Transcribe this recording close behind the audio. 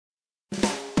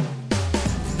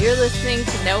You're listening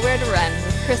to Nowhere to Run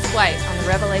with Chris White on the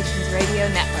Revelations Radio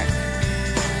Network.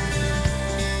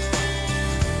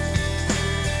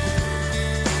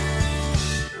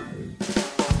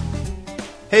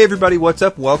 Hey everybody, what's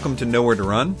up? Welcome to Nowhere to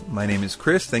Run. My name is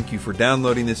Chris. Thank you for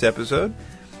downloading this episode.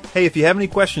 Hey, if you have any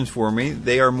questions for me,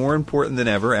 they are more important than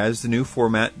ever as the new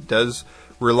format does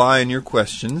rely on your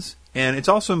questions. And it's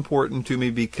also important to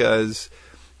me because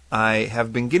I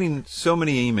have been getting so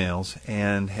many emails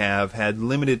and have had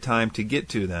limited time to get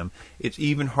to them. It's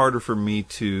even harder for me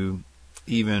to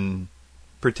even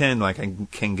pretend like I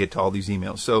can get to all these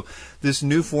emails. So this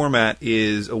new format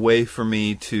is a way for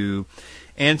me to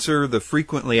answer the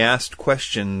frequently asked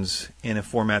questions in a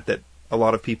format that a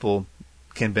lot of people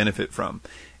can benefit from.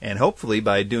 And hopefully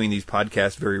by doing these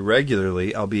podcasts very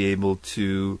regularly, I'll be able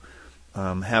to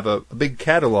have a big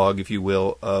catalog, if you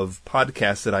will, of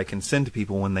podcasts that I can send to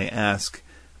people when they ask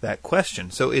that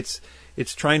question. So it's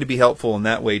trying to be helpful in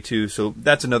that way too. So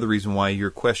that's another reason why your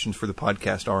questions for the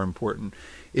podcast are important.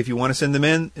 If you want to send them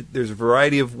in, there's a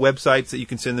variety of websites that you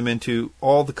can send them into.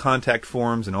 All the contact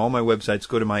forms and all my websites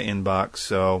go to my inbox.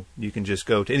 So you can just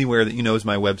go to anywhere that you know is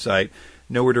my website,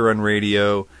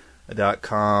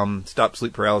 nowheretorunradio.com,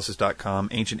 stopsleepparalysis.com,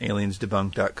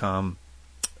 ancientaliensdebunked.com,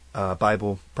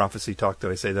 Bible Prophecy Talk.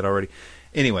 Did I say that already?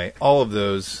 Anyway, all of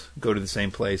those go to the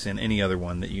same place, and any other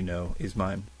one that you know is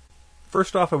mine.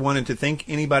 First off, I wanted to thank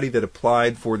anybody that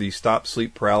applied for the Stop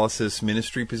Sleep Paralysis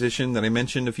ministry position that I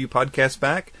mentioned a few podcasts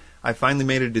back. I finally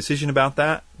made a decision about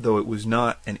that, though it was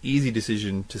not an easy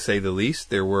decision to say the least.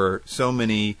 There were so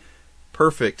many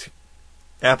perfect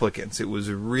applicants. It was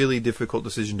a really difficult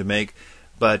decision to make,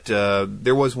 but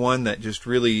there was one that just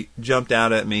really jumped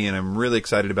out at me, and I'm really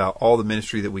excited about all the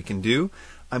ministry that we can do.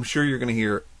 I'm sure you're going to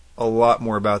hear a lot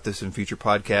more about this in future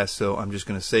podcasts, so I'm just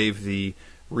going to save the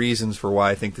reasons for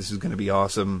why I think this is going to be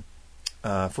awesome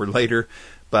for later.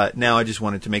 But now I just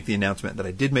wanted to make the announcement that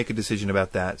I did make a decision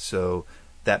about that, so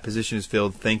that position is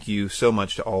filled. Thank you so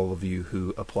much to all of you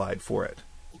who applied for it.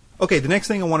 Okay, the next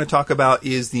thing I want to talk about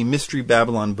is the Mystery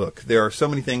Babylon book. There are so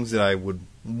many things that I would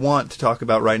want to talk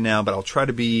about right now, but I'll try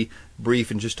to be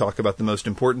brief and just talk about the most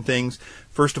important things.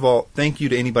 First of all, thank you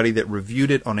to anybody that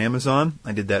reviewed it on Amazon.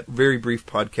 I did that very brief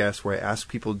podcast where I asked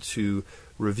people to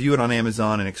review it on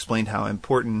Amazon and explained how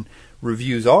important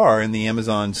reviews are in the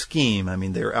Amazon scheme. I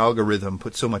mean, their algorithm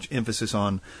puts so much emphasis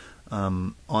on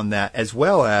that, as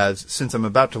well as, since I'm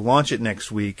about to launch it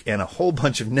next week and a whole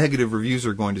bunch of negative reviews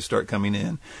are going to start coming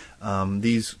in,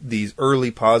 these early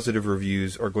positive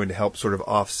reviews are going to help sort of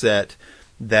offset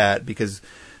that, because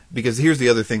here's the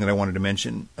other thing that I wanted to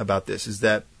mention about this, is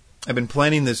that I've been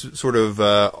planning this sort of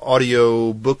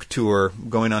audio book tour,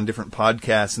 going on different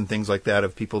podcasts and things like that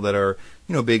of people that are,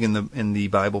 you know, big in the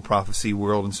Bible prophecy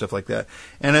world and stuff like that.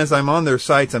 And as I'm on their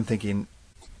sites, I'm thinking,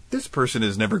 this person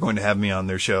is never going to have me on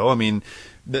their show. I mean,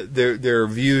 their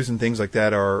views and things like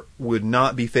that would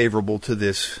not be favorable to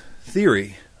this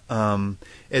theory.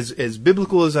 As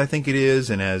biblical as I think it is,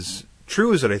 and as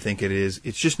true as I think it is,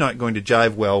 it's just not going to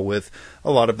jive well with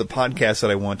a lot of the podcasts that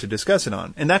I want to discuss it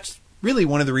on. And that's really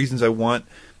one of the reasons I want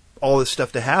all this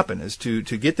stuff to happen, is to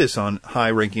get this on high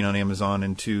ranking on Amazon,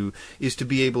 and to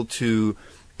be able to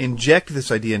inject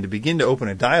this idea and to begin to open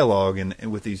a dialogue and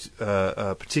with these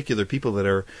particular people that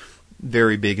are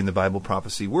very big in the Bible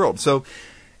prophecy world. So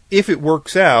if it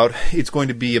works out, it's going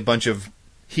to be a bunch of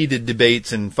heated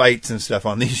debates and fights and stuff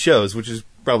on these shows, which is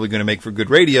probably going to make for good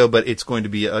radio, but it's going to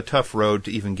be a tough road to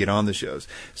even get on the shows.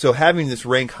 So having this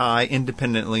rank high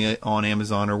independently on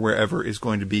Amazon or wherever is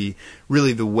going to be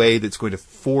really the way that's going to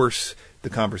force the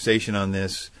conversation on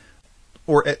this,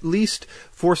 or at least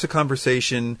force a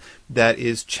conversation that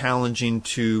is challenging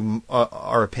to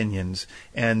our opinions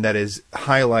and that is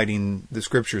highlighting the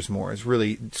scriptures more, is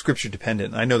really scripture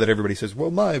dependent. I know that everybody says,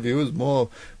 well, my view is more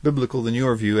biblical than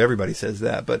your view. Everybody says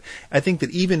that. But I think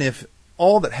that even if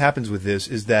all that happens with this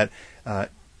is that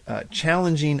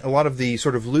challenging a lot of the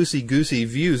sort of loosey-goosey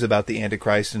views about the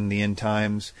Antichrist and the end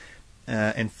times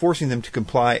and forcing them to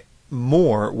comply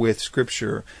more with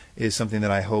Scripture is something that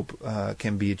I hope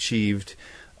can be achieved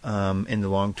in the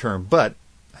long term. But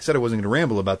I said I wasn't going to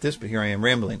ramble about this, but here I am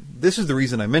rambling. This is the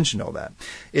reason I mentioned all that,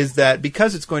 is that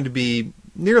because it's going to be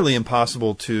nearly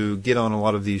impossible to get on a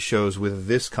lot of these shows with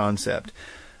this concept,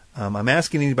 I'm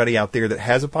asking anybody out there that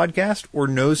has a podcast or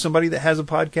knows somebody that has a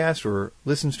podcast or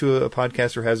listens to a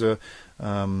podcast or has a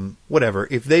whatever,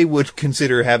 if they would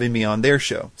consider having me on their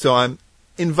show. So I'm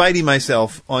inviting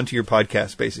myself onto your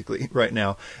podcast basically right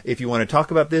now. If you want to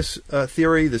talk about this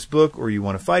theory, this book, or you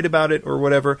want to fight about it or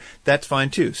whatever, that's fine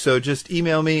too. So just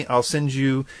email me. I'll send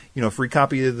you, a free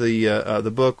copy of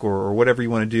the book or whatever you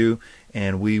want to do.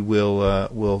 and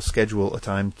we'll schedule a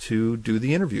time to do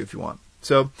the interview if you want.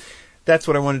 So that's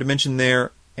what I wanted to mention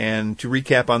there. And to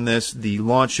recap on this, the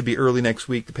launch should be early next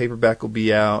week. The paperback will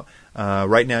be out.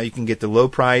 Right now you can get the low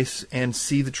price and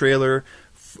see the trailer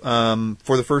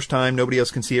for the first time. Nobody else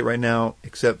can see it right now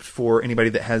except for anybody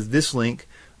that has this link,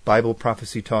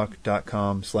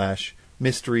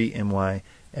 BibleProphecyTalk.com/mystery,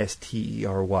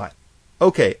 MYSTERY.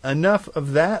 Okay, enough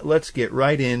of that. Let's get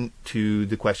right into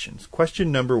the questions.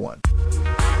 Question number 1.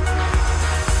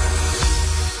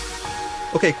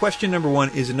 Okay, question number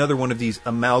 1 is another one of these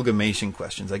amalgamation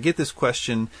questions. I get this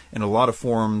question in a lot of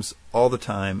forums all the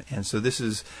time, and so this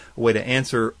is a way to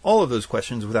answer all of those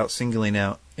questions without singling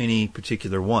out any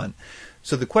particular one.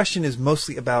 So the question is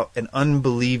mostly about an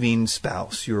unbelieving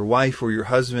spouse. Your wife or your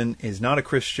husband is not a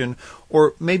Christian,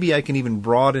 or maybe I can even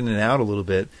broaden it out a little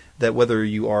bit, that whether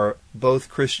you are both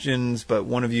Christians, but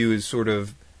one of you is sort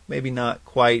of maybe not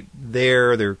quite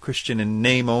there, they're Christian in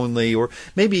name only, or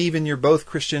maybe even you're both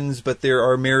Christians, but there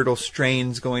are marital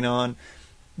strains going on.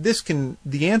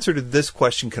 The answer to this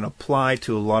question can apply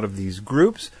to a lot of these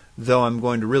groups, though I'm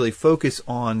going to really focus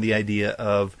on the idea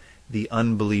of the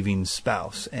unbelieving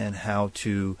spouse and how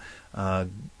to,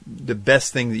 the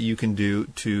best thing that you can do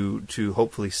to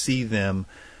hopefully see them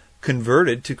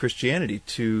converted to Christianity,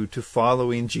 to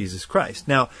following Jesus Christ.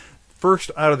 Now,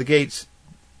 first out of the gates,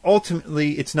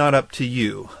 ultimately, it's not up to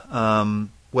you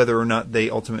whether or not they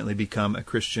ultimately become a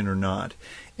Christian or not.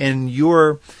 And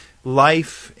your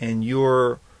life and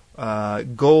your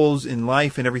goals in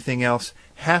life and everything else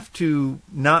have to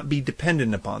not be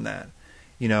dependent upon that.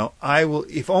 You know,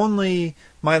 if only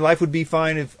my life would be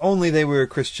fine if only they were a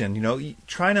Christian. You know,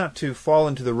 try not to fall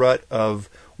into the rut of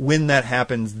when that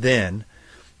happens then.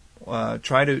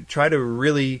 Try to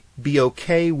really be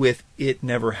okay with it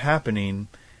never happening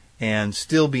and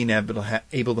still being able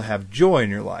to have joy in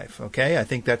your life. Okay, I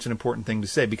think that's an important thing to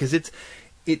say, because it's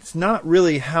not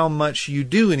really how much you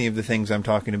do any of the things I'm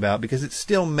talking about, because it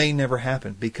still may never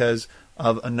happen because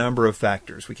of a number of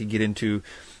factors. We could get into,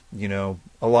 you know,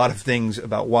 a lot of things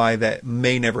about why that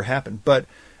may never happen. But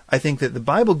I think that the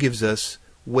Bible gives us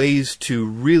ways to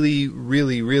really,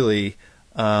 really, really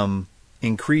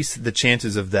increase the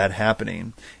chances of that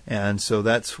happening. And so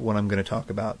that's what I'm going to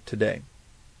talk about today.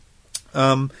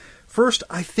 First,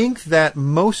 I think that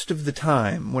most of the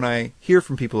time when I hear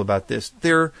from people about this,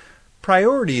 their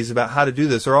priorities about how to do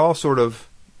this are all sort of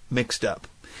mixed up.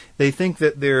 They think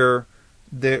that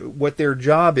what their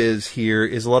job is here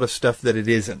is a lot of stuff that it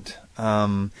isn't,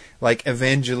 like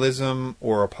evangelism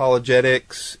or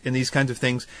apologetics and these kinds of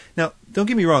things. Now, don't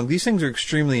get me wrong, these things are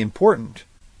extremely important,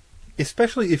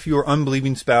 especially if your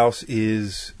unbelieving spouse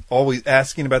is always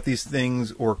asking about these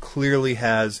things or clearly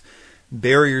has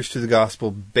barriers to the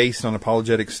gospel based on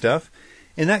apologetic stuff.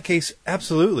 In that case,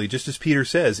 absolutely, just as Peter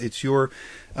says, it's your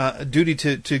duty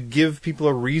to give people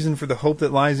a reason for the hope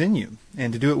that lies in you,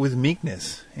 and to do it with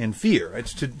meekness and fear.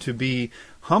 It's to be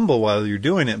humble while you're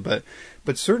doing it, but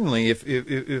certainly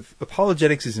if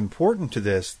apologetics is important to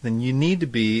this, then you need to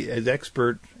be as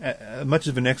much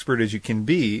of an expert as you can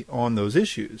be on those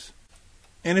issues.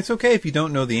 And it's okay if you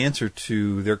don't know the answer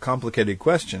to their complicated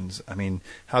questions. I mean,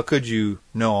 how could you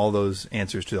know all those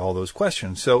answers to all those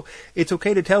questions? So it's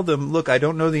okay to tell them, look, I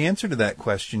don't know the answer to that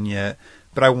question yet,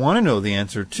 but I want to know the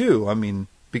answer too. I mean,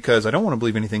 because I don't want to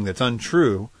believe anything that's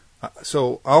untrue.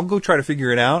 So I'll go try to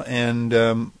figure it out, and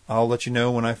I'll let you know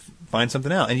when I find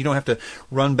something out. And you don't have to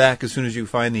run back as soon as you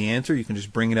find the answer. You can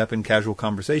just bring it up in casual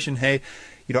conversation. Hey,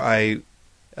 you know, I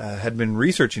had been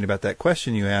researching about that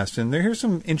question you asked, and here's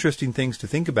some interesting things to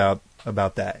think about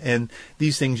that. And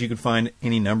these things you can find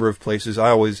any number of places. I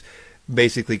always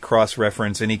basically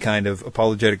cross-reference any kind of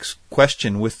apologetics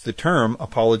question with the term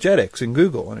apologetics in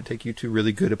Google, and it takes you to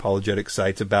really good apologetic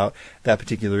sites about that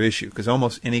particular issue, because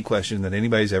almost any question that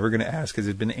anybody's ever going to ask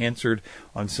has been answered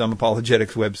on some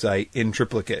apologetics website in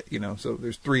triplicate. You know, so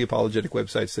there's 3 apologetic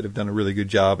websites that have done a really good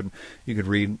job, and you could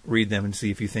read them and see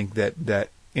if you think that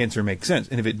answer makes sense.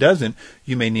 And if it doesn't,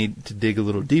 you may need to dig a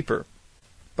little deeper.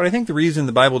 But I think the reason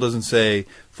the Bible doesn't say,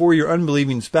 for your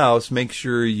unbelieving spouse, make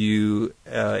sure you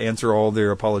answer all their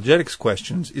apologetics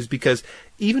questions, is because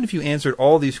even if you answered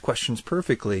all these questions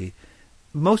perfectly,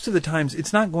 most of the times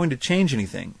it's not going to change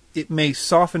anything. It may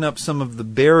soften up some of the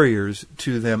barriers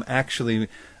to them actually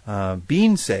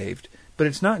being saved, but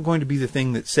it's not going to be the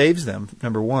thing that saves them,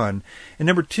 number one. And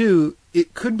number two,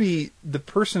 it could be the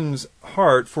person's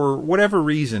heart, for whatever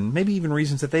reason, maybe even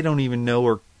reasons that they don't even know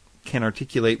or can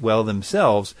articulate well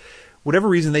themselves, whatever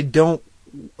reason they don't,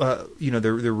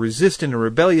 they're resistant or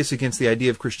rebellious against the idea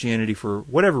of Christianity for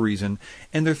whatever reason,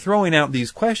 and they're throwing out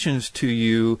these questions to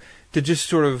you to just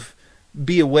sort of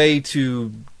be a way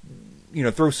to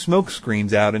throw smoke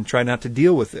screens out and try not to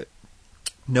deal with it,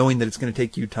 knowing that it's going to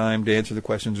take you time to answer the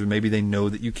questions, or maybe they know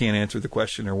that you can't answer the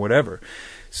question or whatever.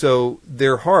 So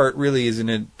their heart really is in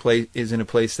a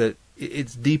place that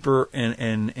it's deeper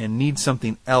and needs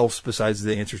something else besides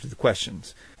the answers to the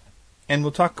questions. And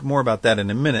we'll talk more about that in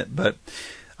a minute, but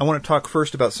I want to talk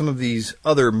first about some of these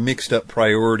other mixed up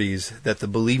priorities that the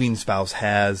believing spouse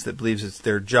has, that believes it's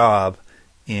their job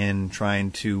in trying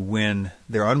to win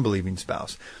their unbelieving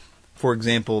spouse. For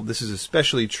example, this is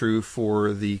especially true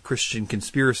for the Christian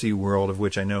conspiracy world, of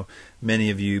which I know many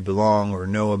of you belong or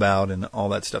know about, and all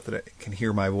that stuff that I can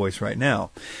hear my voice right now.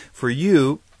 For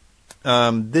you,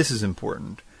 this is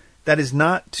important. That is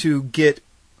not to get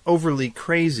overly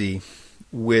crazy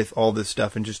with all this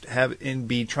stuff and just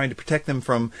be trying to protect them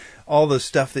from all the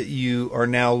stuff that you are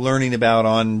now learning about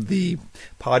on the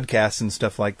podcasts and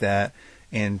stuff like that,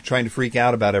 and trying to freak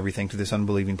out about everything to this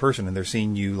unbelieving person. And they're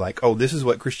seeing you like, oh, this is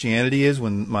what Christianity is,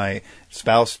 when my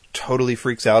spouse totally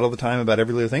freaks out all the time about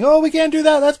every little thing. Oh, we can't do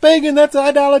that. That's pagan. That's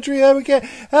idolatry. Oh, we can't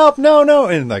help. No.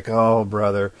 And like, oh,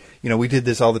 brother, we did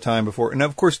this all the time before. And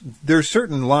of course, there's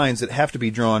certain lines that have to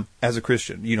be drawn as a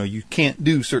Christian. You can't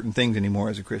do certain things anymore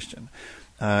as a Christian.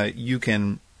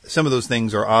 Some of those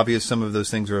things are obvious. Some of those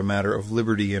things are a matter of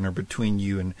liberty and are between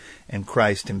you and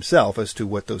Christ himself as to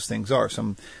what those things are.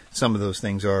 Some of those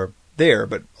things are there,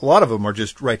 but a lot of them are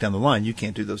just right down the line. You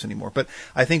can't do those anymore. But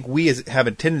I think we have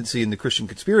a tendency in the Christian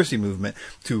conspiracy movement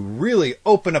to really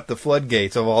open up the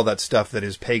floodgates of all that stuff that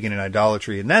is pagan and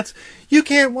idolatry. And that's, you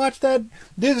can't watch that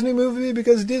Disney movie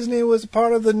because Disney was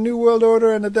part of the New World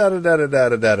Order and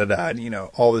and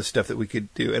all this stuff that we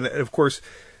could do. And of course,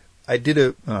 I did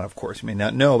you may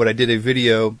not know, but I did a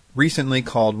video recently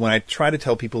called "When I Try to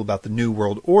Tell People About the New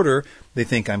World Order, They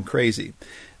Think I'm Crazy."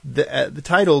 The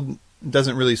title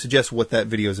doesn't really suggest what that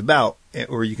video is about,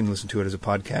 or you can listen to it as a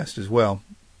podcast as well.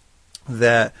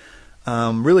 That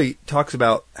really talks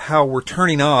about how we're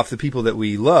turning off the people that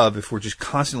we love if we're just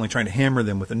constantly trying to hammer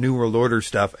them with the New World Order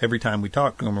stuff every time we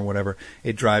talk to them or whatever.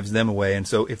 It drives them away. And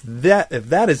so if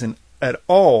that isn't at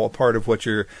all a part of what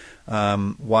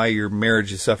why your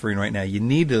marriage is suffering right now, you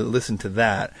need to listen to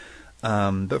that.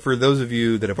 But for those of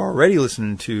you that have already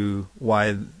listened to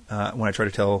why when I try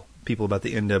to tell people about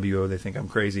the NWO, they think I'm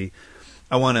crazy,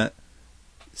 I want to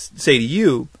say to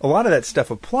you, a lot of that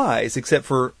stuff applies, except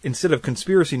for instead of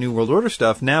conspiracy New World Order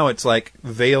stuff, now it's like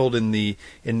veiled in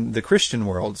the Christian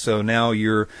world. So now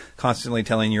you're constantly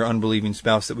telling your unbelieving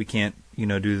spouse that we can't,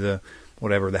 do the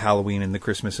Halloween and the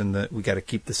Christmas and we got to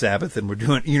keep the Sabbath, and we're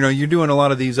doing, you're doing a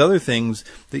lot of these other things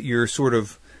that you're sort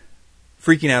of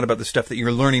freaking out about the stuff that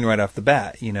you're learning right off the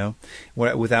bat,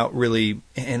 without really,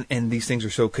 and these things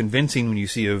are so convincing when you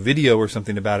see a video or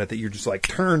something about it that you're just like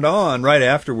turned on right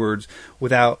afterwards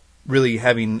without really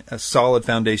having a solid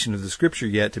foundation of the scripture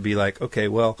yet to be like, okay,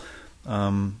 well,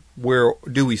 where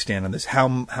do we stand on this?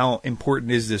 How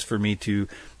important is this for me to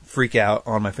freak out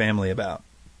on my family about?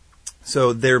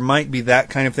 So there might be that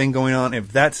kind of thing going on.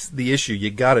 If that's the issue, you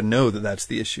got to know that that's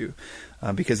the issue,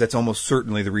 because that's almost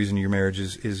certainly the reason your marriage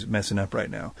is messing up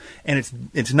right now. And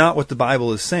it's not what the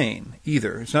Bible is saying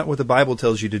either. It's not what the Bible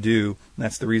tells you to do. And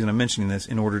that's the reason I'm mentioning this,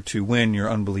 in order to win your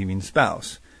unbelieving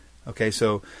spouse. Okay,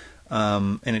 so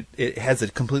and it has a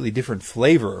completely different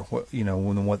flavor,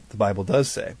 than what the Bible does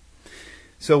say.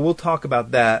 So we'll talk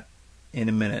about that in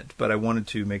a minute, but I wanted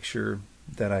to make sure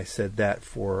that I said that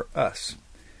for us.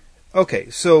 Okay,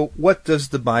 so what does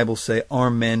the Bible say our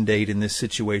mandate in this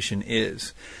situation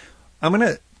is? I'm going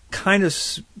to kind of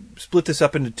split this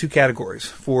up into two categories,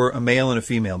 for a male and a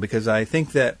female, because I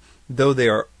think that though they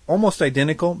are almost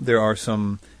identical, there are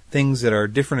some things that are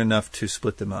different enough to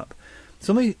split them up.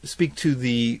 So let me speak to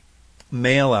the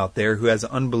male out there who has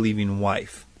an unbelieving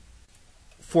wife.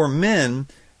 For men,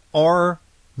 our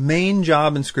main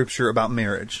job in Scripture about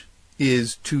marriage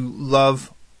is to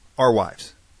love our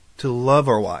wives. To love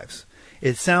our wives.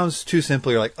 It sounds too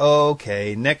simple. You're like, oh,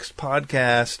 okay, next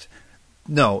podcast.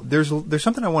 No, there's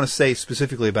something I want to say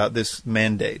specifically about this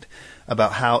mandate,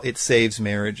 about how it saves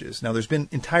marriages. Now, there's been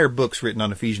entire books written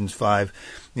on Ephesians 5.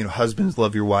 Husbands,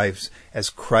 love your wives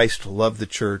as Christ loved the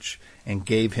church and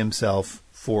gave himself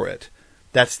for it.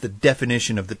 That's the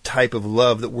definition of the type of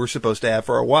love that we're supposed to have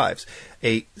for our wives.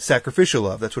 A sacrificial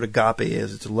love. That's what agape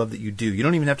is. It's a love that you do. You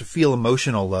don't even have to feel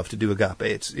emotional love to do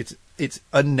agape. It's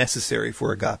unnecessary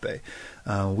for agape.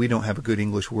 We don't have a good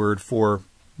English word for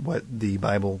what the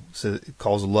Bible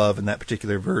calls love in that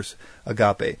particular verse,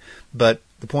 agape. But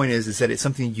the point is that it's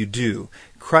something you do.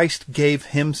 Christ gave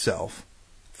himself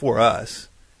for us,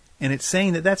 and it's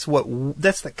saying that that's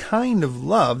the kind of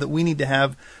love that we need to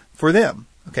have for them.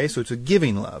 Okay, so it's a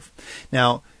giving love.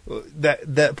 Now,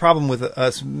 that problem with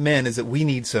us men is that we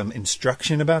need some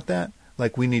instruction about that.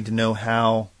 Like, we need to know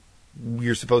how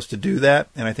you're supposed to do that,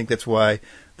 and I think that's why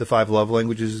the 5 love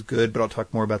languages is good, but I'll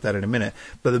talk more about that in a minute.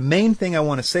 But the main thing I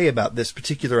want to say about this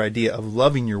particular idea of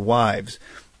loving your wives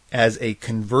as a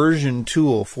conversion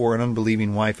tool for an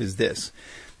unbelieving wife is this,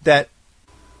 that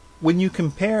when you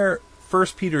compare 1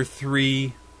 Peter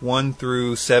 3, 1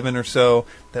 through 7 or so,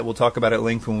 that we'll talk about at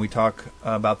length when we talk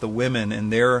about the women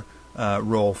and their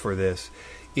role for this,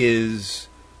 is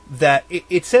that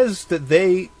it says that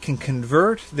they can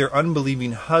convert their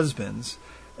unbelieving husbands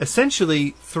essentially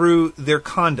through their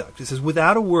conduct. It says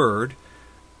without a word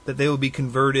that they will be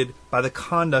converted by the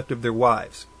conduct of their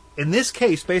wives. In this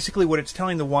case, basically what it's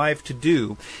telling the wife to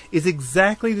do is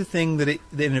exactly the thing that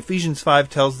in Ephesians 5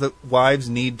 tells the wives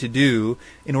need to do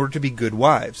in order to be good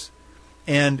wives.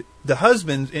 And the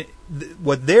husbands,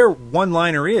 what their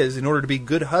one-liner is, in order to be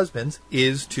good husbands,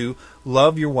 is to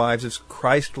love your wives as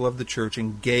Christ loved the church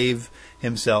and gave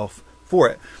himself for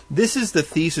it. This is the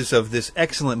thesis of this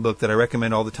excellent book that I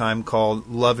recommend all the time called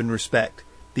Love and Respect.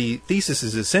 The thesis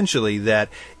is essentially that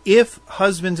if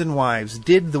husbands and wives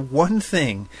did the one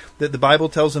thing that the Bible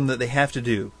tells them that they have to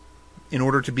do in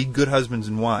order to be good husbands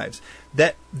and wives,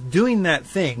 that doing that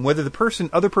thing, whether the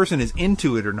other person is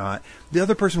into it or not, the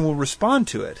other person will respond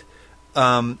to it.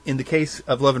 In the case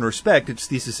of Love and Respect, its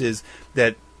thesis is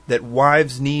that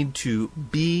wives need to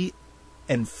be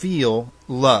and feel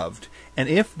loved. And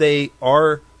if they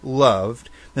are loved,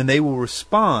 then they will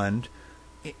respond.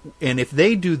 And if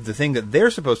they do the thing that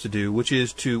they're supposed to do, which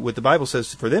is what the Bible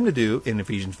says for them to do in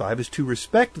Ephesians 5, is to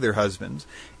respect their husbands.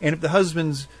 And if the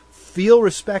husbands feel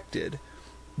respected,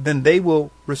 then they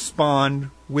will respond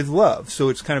with love. So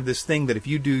it's kind of this thing that if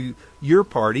you do your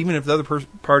part, even if the other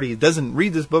party doesn't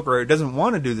read this book or doesn't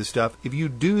want to do this stuff, if you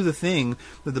do the thing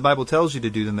that the Bible tells you to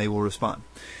do, then they will respond.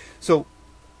 So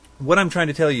what I'm trying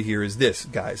to tell you here is this,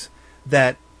 guys,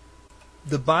 that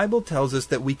the Bible tells us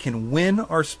that we can win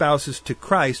our spouses to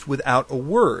Christ without a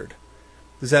word.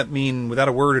 Does that mean without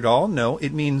a word at all? No,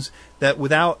 it means that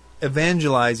without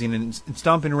evangelizing and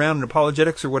stomping around in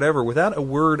apologetics or whatever, without a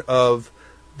word of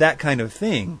that kind of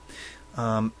thing,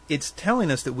 it's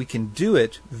telling us that we can do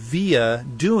it via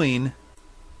doing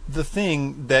the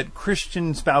thing that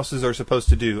Christian spouses are supposed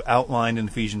to do, outlined in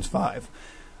Ephesians 5.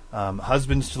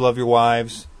 Husbands to love your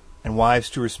wives, and wives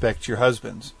to respect your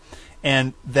husbands.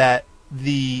 And that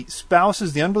the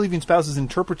unbelieving spouse's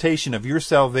interpretation of your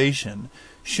salvation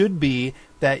should be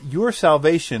that your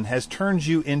salvation has turned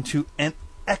you into an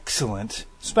excellent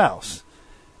spouse.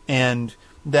 And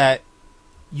that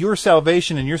your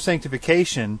salvation and your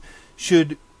sanctification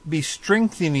should be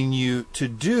strengthening you to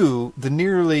do the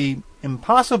nearly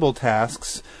impossible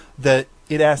tasks that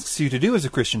it asks you to do as a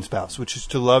Christian spouse, which is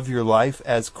to love your life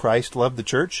as Christ loved the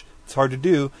church. It's hard to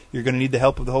do. You're going to need the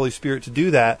help of the Holy Spirit to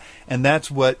do that, and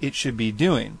that's what it should be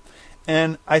doing.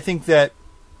 And I think that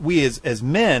we as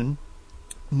men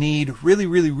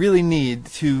really need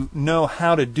to know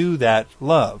how to do that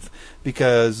love,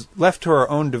 because left to our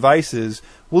own devices,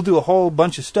 we'll do a whole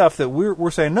bunch of stuff that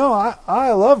we're saying, no,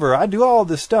 I love her. I do all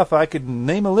this stuff. I could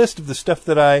name a list of the stuff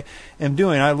that I am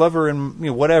doing. I love her and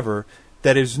whatever.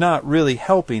 That is not really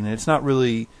helping, and it's not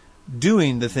really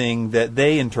doing the thing that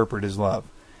they interpret as love.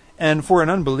 And for an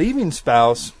unbelieving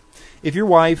spouse, if your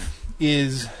wife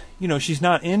is, she's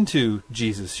not into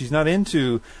Jesus, she's not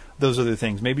into those other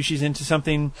things. Maybe she's into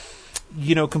something,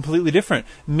 completely different.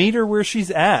 Meet her where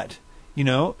she's at,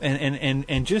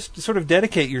 and just sort of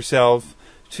dedicate yourself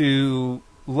to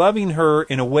loving her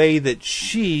in a way that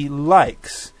she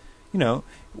likes.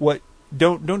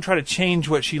 Don't try to change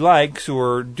what she likes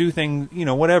or do things,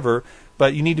 whatever,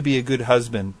 but you need to be a good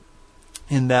husband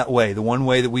in that way. The one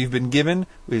way that we've been given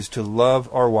is to love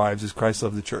our wives as Christ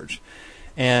loved the church.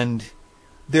 And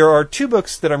there are 2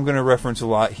 books that I'm going to reference a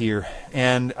lot here,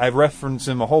 and I've referenced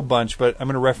them a whole bunch, but I'm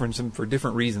going to reference them for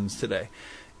different reasons today.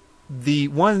 The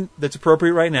one that's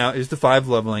appropriate right now is The 5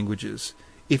 Love Languages.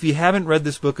 If you haven't read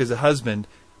this book as a husband,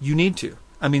 you need to.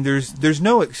 I mean, there's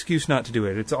no excuse not to do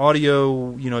it. It's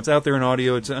audio, it's out there in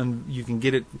audio. You can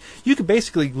get it. You can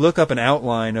basically look up an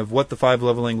outline of what the 5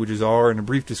 love languages are and a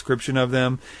brief description of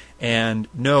them, and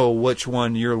know which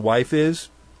one your wife is.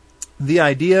 The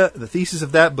thesis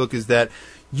of that book is that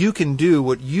you can do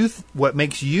what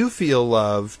makes you feel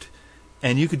loved,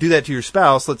 and you could do that to your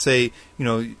spouse. Let's say,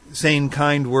 saying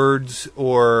kind words,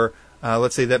 or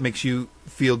let's say that makes you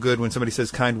feel good when somebody says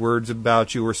kind words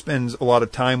about you or spends a lot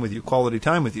of time with you, quality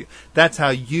time with you. That's how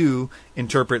you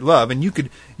interpret love. And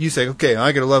you say, okay,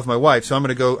 I got to love my wife, so I'm going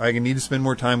to go, I need to spend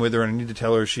more time with her, and I need to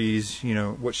tell her she's,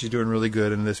 what she's doing really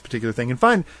good in this particular thing. And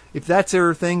find, if that's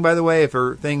her thing, by the way, if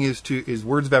her thing is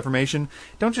words of affirmation,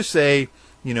 don't just say,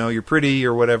 you're pretty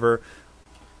or whatever.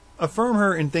 Affirm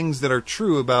her in things that are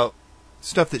true about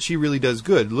stuff that she really does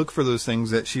good. Look for those things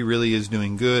that she really is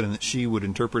doing good and that she would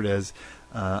interpret as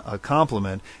a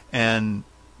compliment, and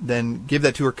then give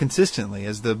that to her consistently,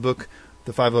 as the book,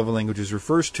 The 5 Love Languages,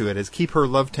 refers to it as keep her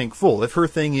love tank full. If her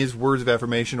thing is words of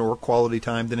affirmation or quality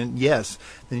time, then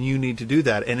you need to do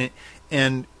that.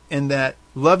 And that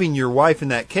loving your wife in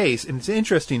that case, and it's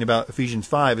interesting about Ephesians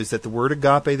 5 is that the word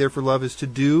agape there for love is to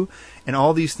do, and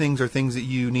all these things are things that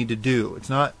you need to do. It's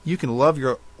not, you can love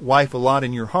your wife a lot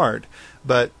in your heart,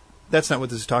 but that's not what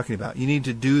this is talking about. You need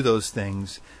to do those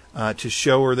things to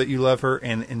show her that you love her,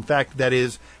 and in fact, that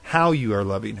is how you are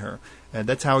loving her. And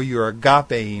that's how you are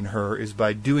agapeing her, is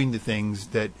by doing the things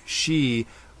that she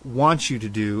wants you to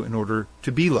do in order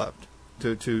to be loved,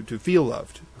 to feel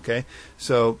loved. Okay?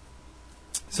 So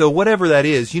whatever that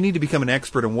is, you need to become an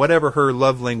expert in whatever her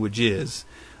love language is.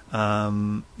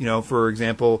 For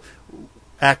example,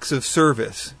 acts of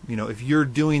service. If you're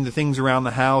doing the things around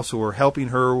the house or helping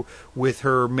her with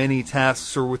her many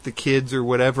tasks or with the kids or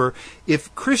whatever,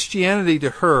 if Christianity to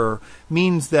her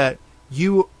means that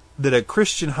a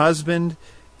Christian husband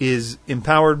is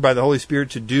empowered by the Holy Spirit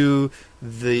to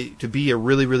be a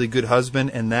really, really good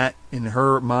husband, and that in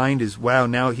her mind is, wow,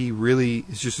 now he really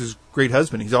is just a great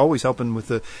husband. He's always helping with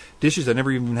the dishes. I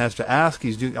never even has to ask.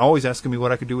 He's always asking me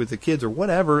what I could do with the kids or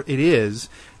whatever it is,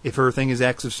 if her thing is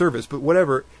acts of service. But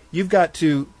whatever, you've got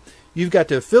to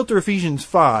filter Ephesians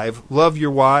 5, love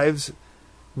your wives,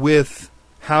 with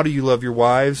how do you love your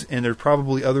wives, and there's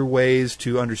probably other ways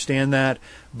to understand that,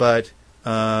 but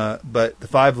the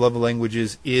 5 love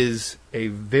languages is a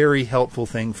very helpful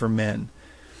thing for men.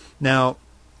 Now,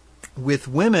 with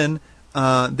women,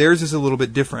 theirs is a little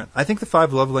bit different. I think the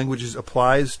 5 love languages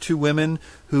applies to women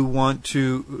who want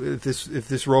to, if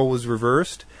this role was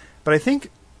reversed. But I think,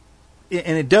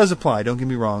 and it does apply, don't get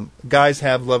me wrong, guys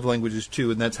have love languages too,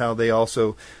 and that's how they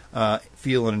also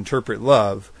feel and interpret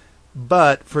love.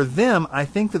 But for them, I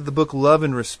think that the book Love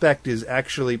and Respect is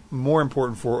actually more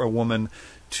important for a woman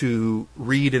to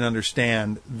read and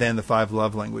understand than the 5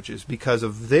 love languages, because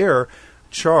of their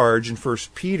charge in 1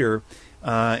 Peter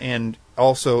and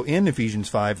also in Ephesians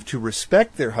 5 to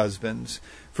respect their husbands.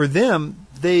 For them,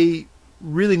 they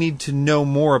really need to know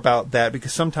more about that,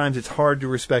 because sometimes it's hard to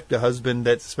respect a husband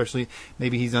that's, especially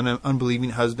maybe he's an unbelieving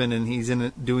husband and he's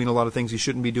doing a lot of things he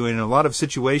shouldn't be doing in a lot of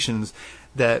situations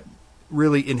that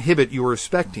really inhibit your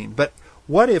respecting. But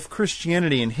what if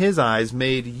Christianity in his eyes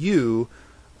made you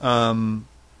a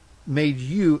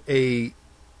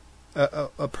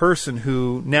person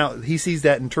who, now he sees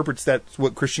that, interprets that's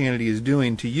what Christianity is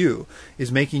doing to you,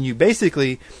 is making you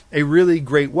basically a really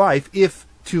great wife, if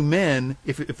to men,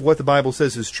 if what the Bible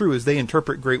says is true, is they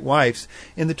interpret great wives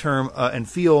in the term and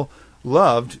feel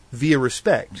loved via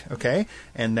respect, okay?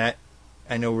 And that,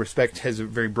 I know respect has a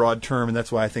very broad term, and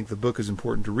that's why I think the book is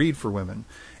important to read for women.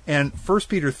 And 1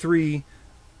 Peter 3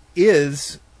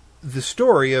 is the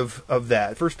story of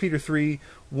that. 1 Peter 3,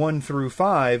 1 through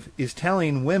 5 is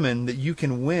telling women that you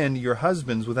can win your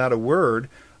husbands without a word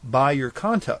by your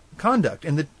conduct.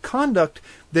 And the conduct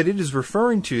that it is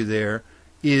referring to there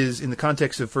is, in the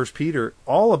context of 1 Peter,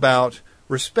 all about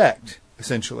respect,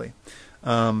 essentially.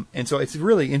 And so it's a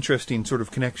really interesting sort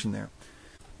of connection there.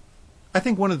 I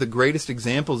think one of the greatest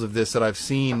examples of this that I've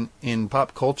seen in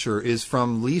pop culture is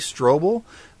from Lee Strobel.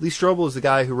 Lee Strobel is the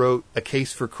guy who wrote A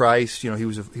Case for Christ. He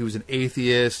was an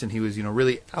atheist, and he was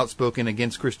really outspoken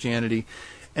against Christianity.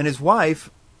 And his wife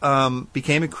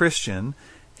became a Christian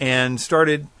and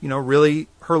started, really,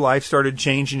 her life started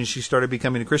changing as she started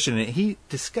becoming a Christian. And he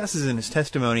discusses in his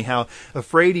testimony how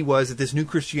afraid he was that this new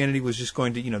Christianity was just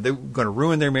going to, they were going to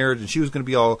ruin their marriage, and she was going to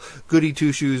be all goody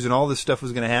two-shoes, and all this stuff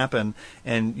was going to happen,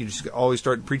 and you just always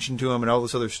start preaching to him and all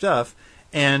this other stuff.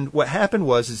 And what happened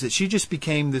is that she just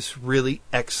became this really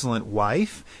excellent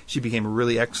wife. She became a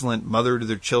really excellent mother to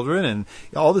their children, and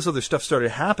all this other stuff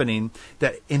started happening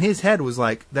that in his head was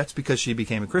like, that's because she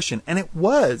became a Christian. And it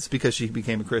was because she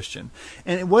became a Christian.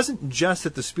 And it wasn't just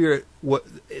that the Spirit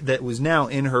that was now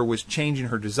in her was changing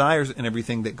her desires and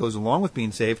everything that goes along with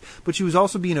being saved, but she was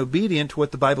also being obedient to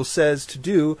what the Bible says to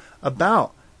do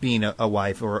about being a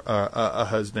wife or a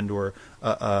husband or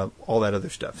all that other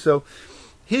stuff. So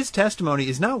his testimony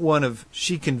is not one of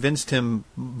she convinced him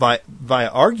via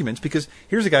arguments, because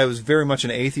here's a guy who was very much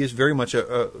an atheist, very much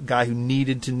a guy who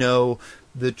needed to know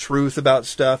the truth about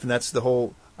stuff, and that's the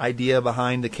whole idea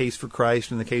behind the case for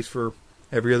Christ and the case for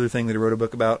every other thing that he wrote a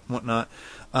book about and whatnot.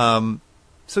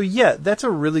 So yeah, that's a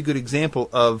really good example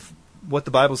of what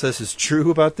the Bible says is true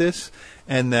about this,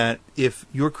 and that if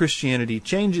your Christianity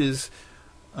changes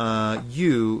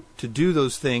you to do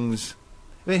those things.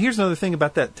 I mean, here's another thing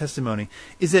about that testimony,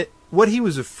 is that what he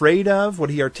was afraid of,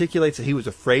 what he articulates that he was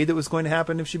afraid that was going to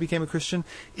happen if she became a Christian,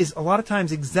 is a lot of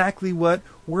times exactly what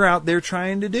we're out there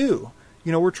trying to do.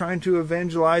 You know, we're trying to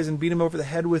evangelize and beat them over the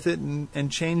head with it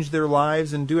and change their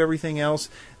lives and do everything else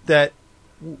that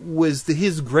was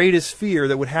his greatest fear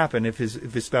that would happen if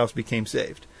his spouse became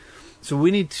saved. So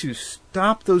we need to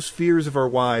stop those fears of our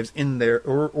wives in their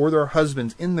or their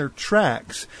husbands in their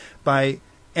tracks by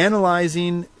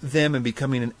analyzing them and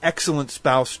becoming an excellent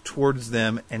spouse towards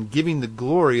them and giving the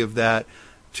glory of that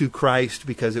to Christ,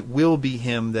 because it will be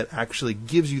him that actually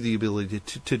gives you the ability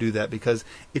to do that, because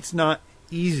it's not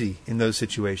easy in those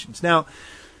situations. Now,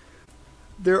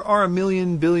 there are a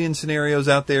million billion scenarios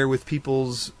out there with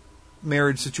people's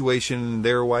marriage situation,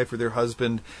 their wife or their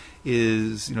husband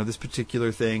is, this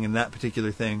particular thing and that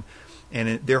particular thing,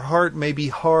 and their heart may be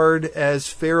hard as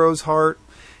Pharaoh's heart,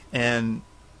 and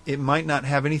it might not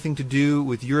have anything to do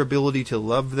with your ability to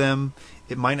love them.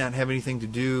 It might not have anything to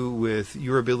do with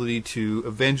your ability to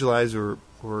evangelize or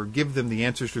give them the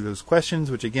answers to those questions,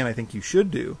 which again I think you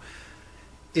should do.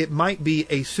 It might be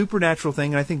a supernatural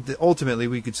thing, and I think that ultimately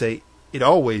we could say it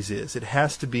always is. It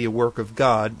has to be a work of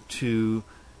God to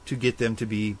get them to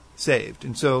be saved.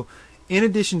 And so, in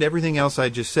addition to everything else I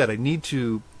just said, I need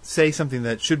to say something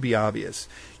that should be obvious.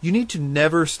 You need to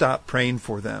never stop praying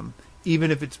for them,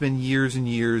 even if it's been years and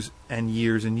years and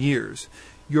years and years.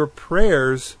 Your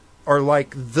prayers are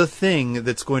like the thing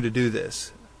that's going to do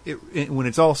this when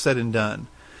it's all said and done.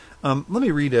 Let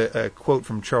me read a quote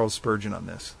from Charles Spurgeon on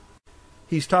this.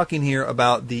 He's talking here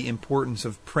about the importance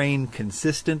of praying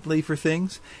consistently for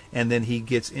things, and then he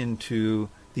gets into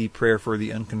the prayer for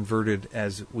the unconverted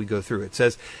as we go through. It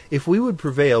says, "If we would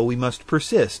prevail, we must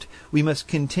persist. We must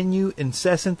continue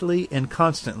incessantly and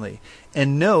constantly,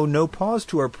 and know no pause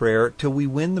to our prayer till we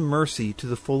win the mercy to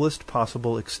the fullest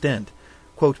possible extent."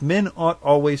 Quote, "Men ought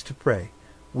always to pray.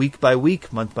 Week by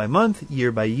week, month by month,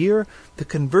 year by year, the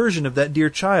conversion of that dear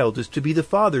child is to be the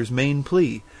father's main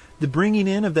plea. The bringing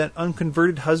in of that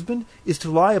unconverted husband is to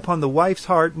lie upon the wife's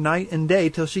heart night and day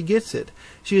till she gets it.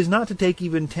 She is not to take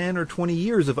even 10 or 20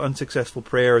 years of unsuccessful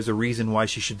prayer as a reason why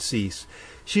she should cease.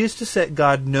 She is to set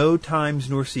God no times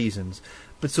nor seasons.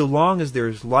 But so long as there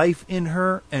is life in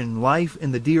her and life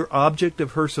in the dear object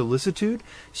of her solicitude,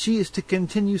 she is to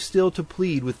continue still to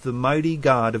plead with the mighty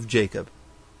God of Jacob."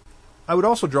 I would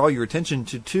also draw your attention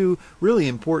to two really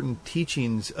important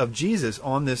teachings of Jesus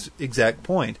on this exact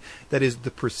point. That is,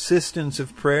 the persistence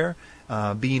of prayer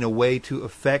being a way to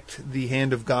affect the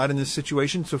hand of God in this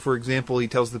situation. So, for example, he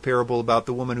tells the parable about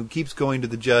the woman who keeps going to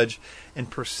the judge and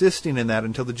persisting in that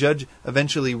until the judge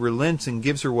eventually relents and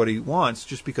gives her what he wants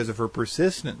just because of her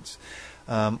persistence.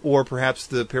 Or perhaps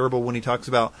the parable when he talks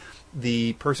about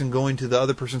the person going to the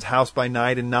other person's house by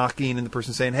night and knocking, and the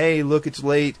person saying, "Hey, look, it's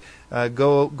late,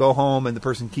 go home," and the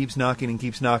person keeps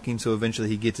knocking, so eventually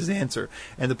he gets his answer.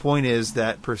 And the point is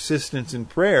that persistence in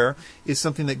prayer is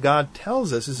something that God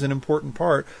tells us is an important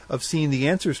part of seeing the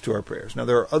answers to our prayers. Now,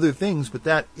 there are other things, but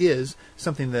that is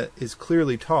something that is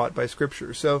clearly taught by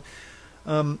Scripture. So,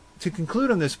 to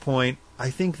conclude on this point, I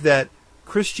think that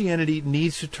Christianity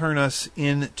needs to turn us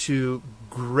into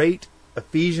great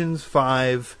Ephesians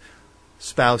 5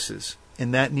 spouses,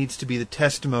 and that needs to be the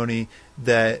testimony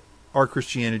that our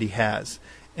Christianity has.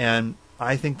 And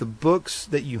I think the books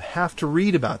that you have to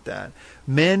read about that,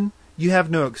 men, you have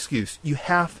no excuse. You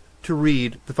have to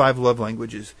read the 5 love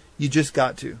languages. You just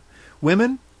got to.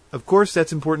 Women, of course,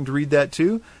 that's important to read that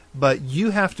too, but you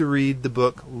have to read the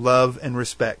book Love and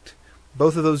Respect.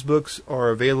 Both of those books are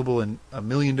available in a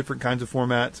million different kinds of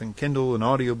formats, and Kindle and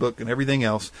audiobook and everything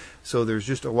else. So there's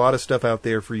just a lot of stuff out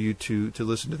there for you to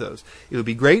listen to those. It would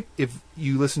be great if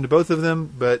you listen to both of them,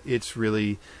 but it's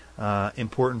really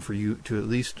important for you to at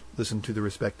least listen to the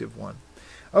respective one.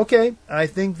 Okay, I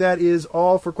think that is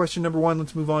all for question number 1.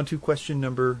 Let's move on to question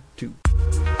number 2.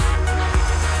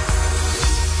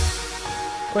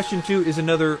 Question 2 is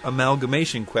another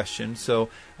amalgamation question. So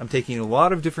I'm taking a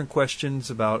lot of different questions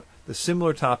about the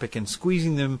similar topic and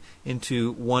squeezing them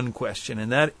into one question.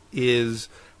 And that is,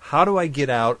 how do I get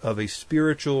out of a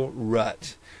spiritual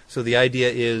rut? So the idea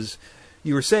is,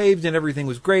 you were saved and everything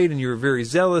was great and you were very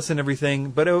zealous and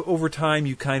everything, but over time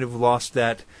you kind of lost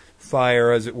that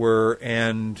fire, as it were,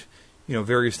 and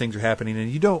various things are happening and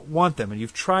you don't want them, and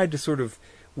you've tried to sort of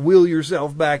will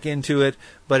yourself back into it,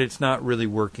 but it's not really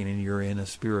working and you're in a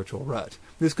spiritual rut.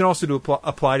 This can also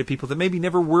apply to people that maybe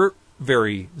never were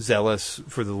very zealous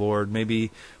for the Lord.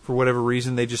 Maybe for whatever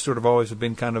reason they just sort of always have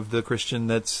been kind of the Christian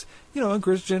that's, a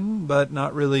Christian, but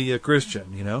not really a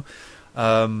Christian,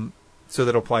 So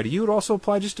that'll apply to you. It'll also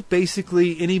apply just to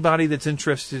basically anybody that's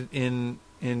interested in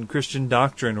Christian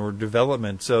doctrine or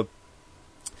development. So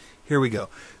here we go.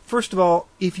 First of all,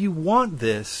 if you want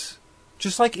this,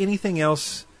 just like anything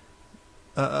else,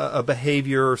 a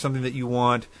behavior or something that you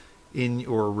want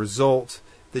or a result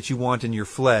that you want in your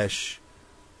flesh,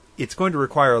 it's going to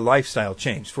require a lifestyle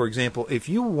change. For example, if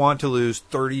you want to lose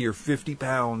 30 or 50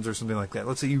 pounds or something like that,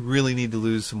 let's say you really need to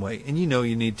lose some weight, and you know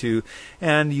you need to,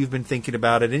 and you've been thinking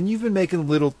about it, and you've been making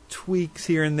little tweaks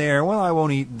here and there. Well, I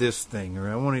won't eat this thing,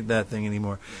 or I won't eat that thing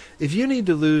anymore. If you need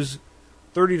to lose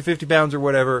 30 to 50 pounds or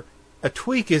whatever, a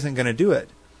tweak isn't going to do it.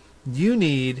 You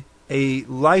need a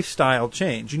lifestyle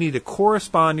change. You need a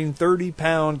corresponding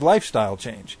 30-pound lifestyle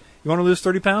change. You want to lose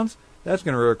 30 pounds? That's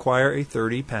going to require a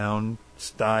 30-pound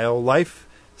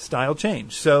lifestyle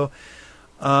change. So,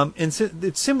 and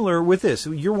it's similar with this.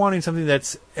 You're wanting something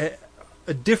that's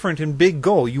a different and big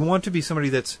goal. You want to be somebody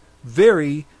that's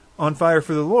very on fire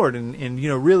for the Lord,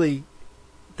 and really,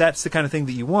 that's the kind of thing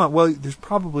that you want. Well, there's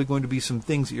probably going to be some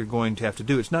things that you're going to have to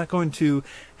do. It's not going to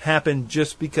happen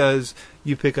just because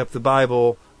you pick up the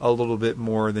Bible a little bit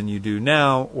more than you do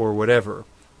now or whatever.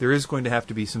 There is going to have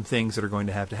to be some things that are going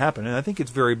to have to happen, and I think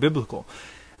it's very biblical.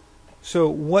 So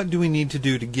what do we need to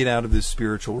do to get out of this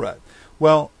spiritual rut?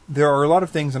 Well, there are a lot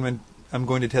of things I'm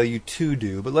going to tell you to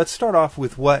do, but let's start off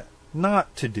with what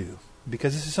not to do,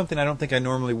 because this is something I don't think I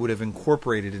normally would have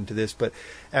incorporated into this, but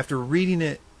after reading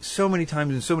it so many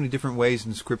times in so many different ways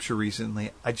in Scripture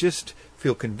recently, I just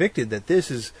feel convicted that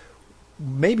this is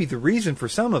maybe the reason for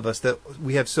some of us that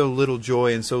we have so little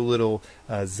joy and so little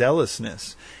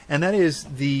zealousness, and that is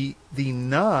the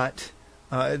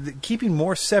keeping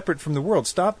more separate from the world.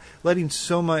 Stop letting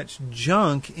so much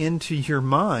junk into your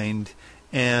mind,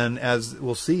 and as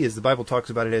we'll see, as the Bible talks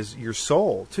about it, as your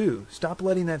soul too. Stop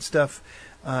letting that stuff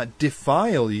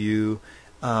defile you.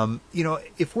 If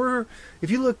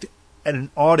you looked at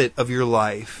an audit of your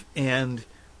life and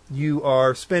you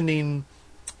are spending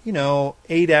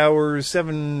 8 hours,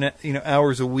 7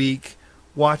 hours a week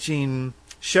watching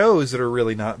shows that are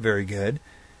really not very good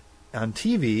on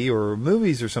TV or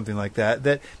movies or something like that,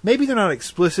 that maybe they're not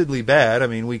explicitly bad. I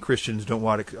mean, we Christians don't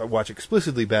watch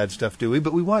explicitly bad stuff, do we?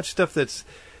 But we watch stuff that's,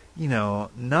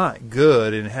 not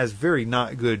good and has very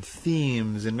not good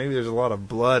themes, and maybe there's a lot of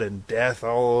blood and death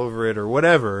all over it or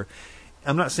whatever.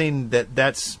 I'm not saying that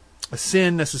that's a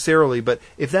sin necessarily, but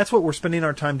if that's what we're spending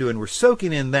our time doing, we're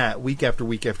soaking in that week after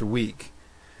week after week,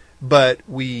 but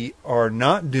we are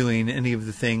not doing any of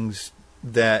the things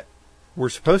that we're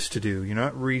supposed to do. You're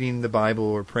not reading the Bible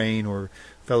or praying or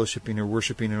fellowshipping or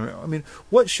worshiping.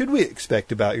 What should we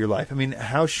expect about your life?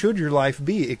 How should your life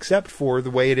be except for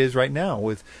the way it is right now,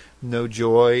 with no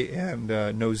joy and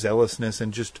no zealousness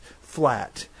and just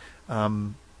flat? See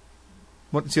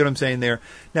what I'm saying there?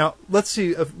 Now, let's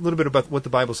see a little bit about what the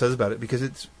Bible says about it, because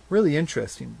it's really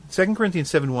interesting. 2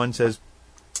 Corinthians 7:1 says,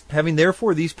 having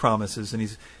therefore these promises, and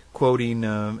he's quoting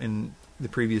in the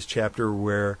previous chapter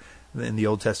where in the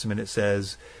Old Testament it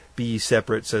says, be ye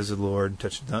separate, says the Lord,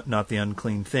 touch not the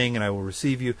unclean thing, and I will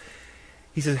receive you.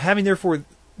 He says, having therefore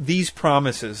these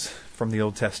promises from the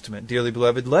Old Testament, dearly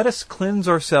beloved, let us cleanse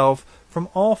ourselves from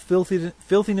all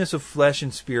filthiness of flesh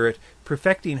and spirit,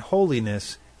 perfecting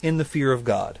holiness in the fear of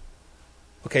God.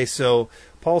 Okay, so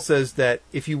Paul says that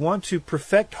if you want to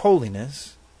perfect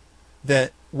holiness,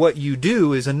 that what you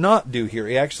do is a not do here.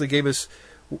 He actually gave us,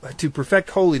 to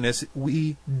perfect holiness,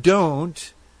 we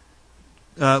don't,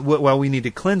 we need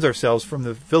to cleanse ourselves from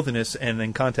the filthiness, and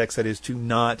in context that is to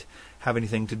not have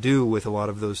anything to do with a lot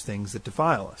of those things that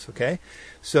defile us, okay?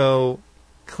 So,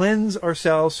 cleanse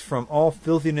ourselves from all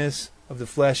filthiness of the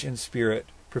flesh and spirit,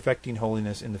 perfecting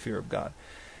holiness in the fear of God.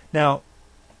 Now,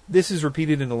 this is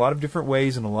repeated in a lot of different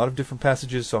ways in a lot of different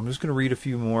passages, so I'm just going to read a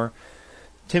few more.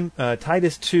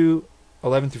 Titus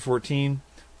 2:11-14,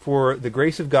 for the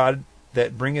grace of God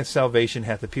that bringeth salvation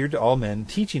hath appeared to all men,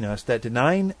 teaching us that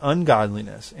denying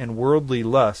ungodliness and worldly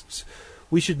lusts,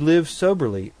 we should live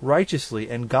soberly, righteously,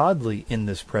 and godly in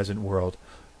this present world,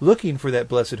 looking for that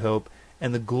blessed hope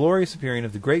and the glorious appearing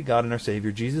of the great God and our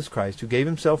Savior, Jesus Christ, who gave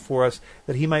himself for us,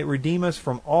 that he might redeem us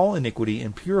from all iniquity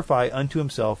and purify unto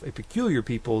himself a peculiar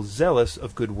people, zealous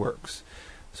of good works.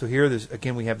 So here,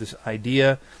 again, we have this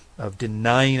idea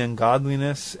denying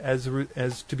ungodliness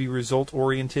as to be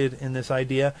result-oriented in this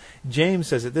idea. James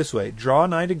says it this way: draw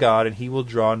nigh to God, and he will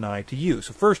draw nigh to you.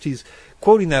 So first he's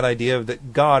quoting that idea of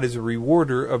that God is a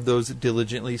rewarder of those that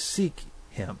diligently seek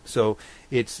him. So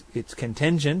it's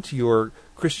contingent, your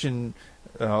Christian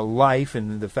life,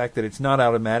 and the fact that it's not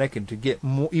automatic, and to get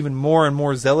even more and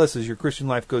more zealous as your Christian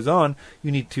life goes on,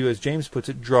 you need to, as James puts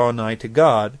it, draw nigh to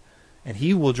God, and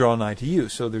he will draw nigh to you.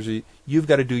 So you've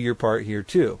got to do your part here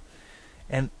too.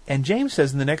 And James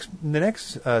says in the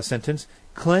next sentence,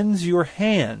 cleanse your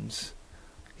hands.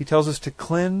 He tells us to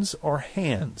cleanse our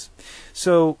hands.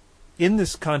 So in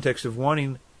this context of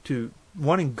wanting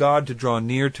God to draw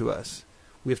near to us,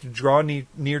 we have to draw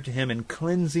near to him, and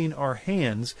cleansing our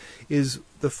hands is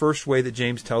the first way that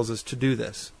James tells us to do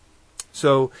this.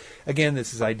 So again,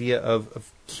 this is idea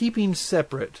of keeping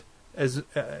separate as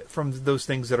from those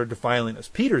things that are defiling us.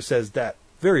 Peter says that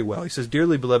very well. He says,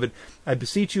 dearly beloved, I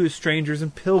beseech you as strangers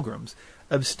and pilgrims,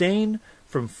 abstain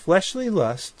from fleshly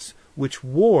lusts which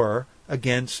war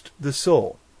against the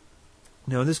soul.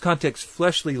 Now, in this context,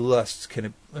 fleshly lusts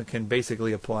can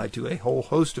basically apply to a whole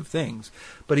host of things,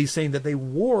 but he's saying that they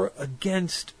war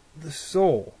against the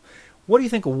soul. What do you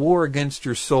think a war against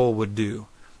your soul would do?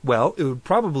 Well, it would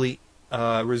probably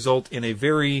result in a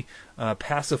very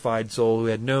pacified soul who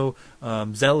had no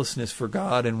zealousness for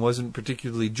God and wasn't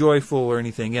particularly joyful or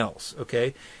anything else.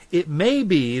 Okay, it may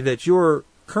be that your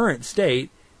current state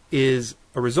is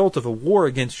a result of a war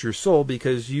against your soul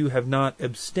because you have not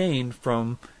abstained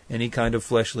from any kind of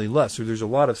fleshly lust. So there's a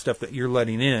lot of stuff that you're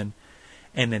letting in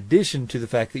addition to the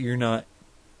fact that you're not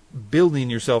building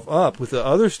yourself up with the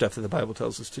other stuff that the Bible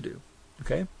tells us to do.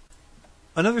 Okay?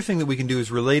 Another thing that we can do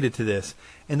is related to this,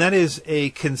 and that is a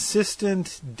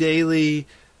consistent daily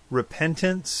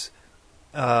repentance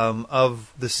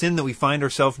of the sin that we find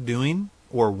ourselves doing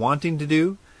or wanting to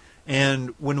do.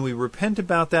 And when we repent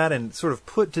about that and sort of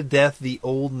put to death the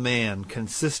old man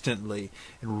consistently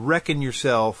and reckon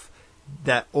yourself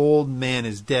that old man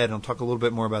is dead, and I'll talk a little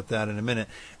bit more about that in a minute.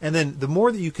 And then the more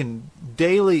that you can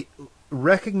daily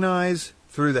recognize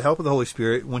through the help of the Holy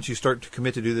Spirit, once you start to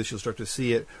commit to do this, you'll start to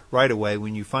see it right away.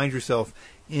 When you find yourself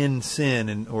in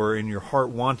sin or in your heart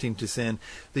wanting to sin,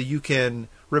 that you can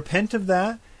repent of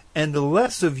that, and the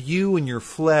less of you and your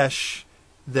flesh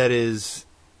that is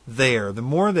there, the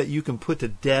more that you can put to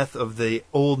death of the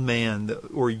old man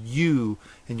or you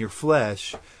and your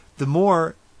flesh, the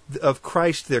more of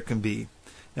Christ there can be.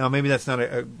 Now, maybe that's not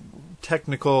a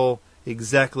technical,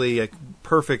 exactly a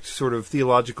perfect sort of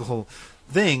theological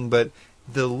thing, but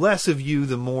the less of you,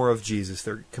 the more of Jesus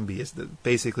there can be, is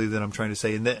basically that I'm trying to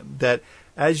say. And that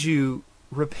as you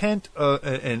repent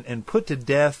and put to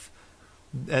death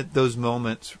at those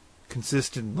moments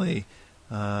consistently,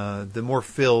 the more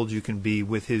filled you can be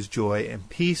with his joy and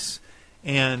peace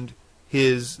and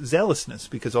his zealousness,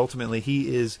 because ultimately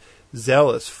he is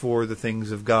zealous for the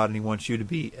things of God, and he wants you to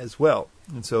be as well.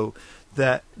 And so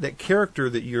that character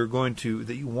that you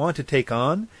want to take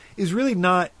on is really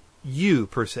not you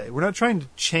per se. We're not trying to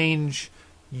change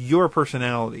your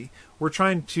personality. We're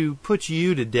trying to put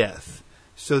you to death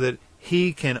so that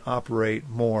he can operate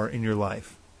more in your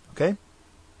life. Okay?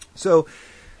 So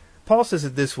Paul says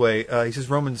it this way. He says,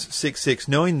 Romans 6:6,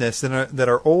 knowing this, that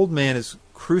our old man is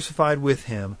crucified with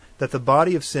him, that the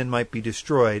body of sin might be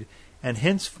destroyed, and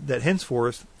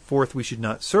henceforth we should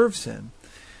not serve sin.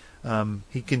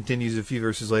 He continues a few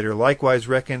verses later, likewise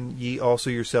reckon ye also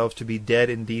yourselves to be dead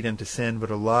indeed unto sin, but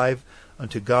alive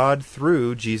unto God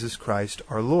through Jesus Christ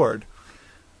our Lord.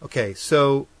 Okay,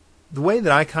 so the way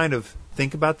that I kind of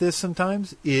think about this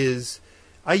sometimes is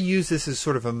I use this as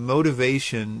sort of a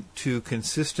motivation to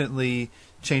consistently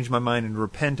change my mind and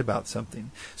repent about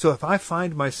something. So if I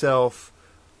find myself,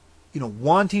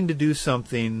 wanting to do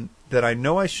something that I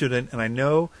know I shouldn't, and I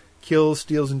know kills,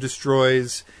 steals, and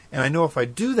destroys, and I know if I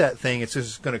do that thing, it's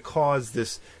just going to cause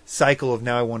this cycle of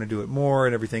now I want to do it more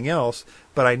and everything else,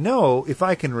 but I know if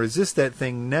I can resist that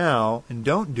thing now and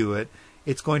don't do it,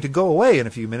 it's going to go away in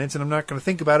a few minutes, and I'm not going to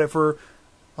think about it for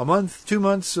a month, 2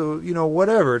 months, so,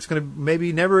 whatever. It's going to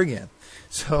maybe never again.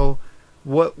 So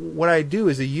what I do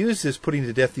is I use this putting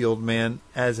to death the old man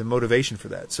as a motivation for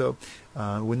that. So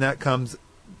when that comes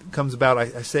about,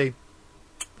 I say,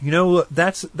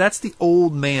 that's the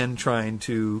old man trying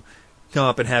to come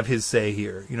up and have his say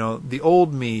here. The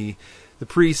old me, the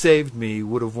pre-saved me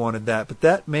would have wanted that, but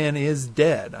that man is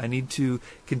dead. I need to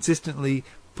consistently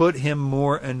put him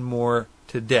more and more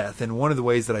to death. And one of the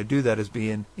ways that I do that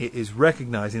is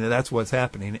recognizing that that's what's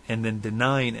happening and then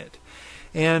denying it.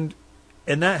 And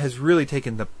that has really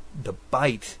taken the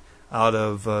bite out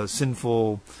of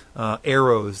sinful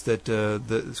arrows that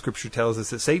the Scripture tells us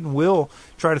that Satan will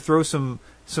try to throw some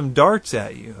darts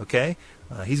at you, okay?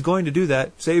 He's going to do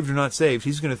that, saved or not saved.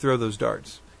 He's going to throw those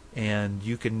darts. And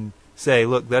you can say,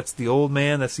 look, that's the old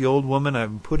man, that's the old woman.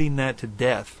 I'm putting that to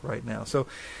death right now. So,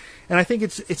 and I think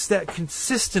it's that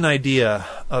consistent idea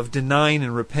of denying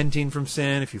and repenting from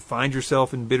sin. If you find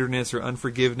yourself in bitterness or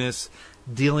unforgiveness,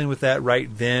 dealing with that right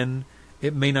then.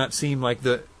 It may not seem like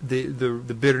the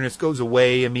bitterness goes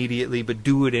away immediately, but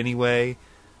do it anyway.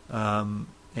 And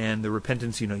the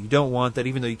repentance, you don't want that.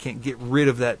 Even though you can't get rid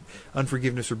of that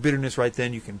unforgiveness or bitterness right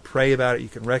then, you can pray about it, you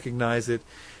can recognize it.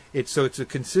 It's a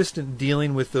consistent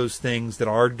dealing with those things that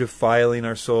are defiling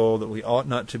our soul, that we ought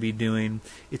not to be doing.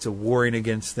 It's a warring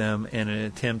against them and an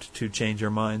attempt to change our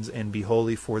minds and be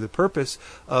holy for the purpose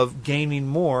of gaining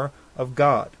more of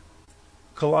God.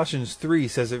 Colossians 3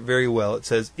 says it very well. It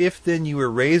says, "If then you were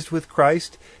raised with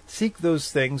Christ, seek those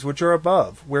things which are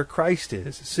above, where Christ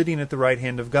is, sitting at the right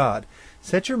hand of God.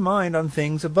 Set your mind on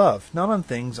things above, not on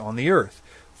things on the earth.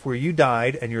 For you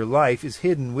died, and your life is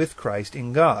hidden with Christ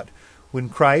in God. When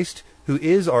Christ, who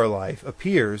is our life,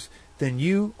 appears, then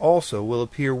you also will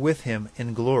appear with him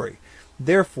in glory.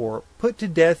 Therefore, put to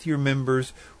death your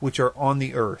members which are on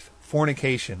the earth,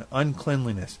 fornication,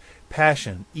 uncleanliness,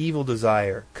 passion, evil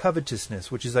desire,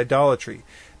 covetousness, which is idolatry.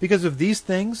 Because of these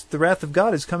things, the wrath of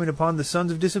God is coming upon the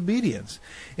sons of disobedience,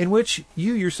 in which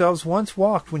you yourselves once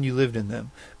walked when you lived in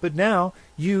them. But now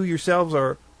you yourselves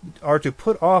are to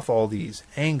put off all these: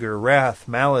 anger, wrath,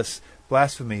 malice,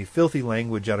 blasphemy, filthy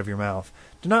language out of your mouth.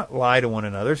 Do not lie to one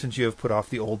another, since you have put off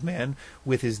the old man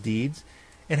with his deeds,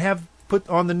 and have put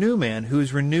on the new man, who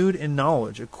is renewed in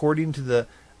knowledge, according to the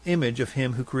image of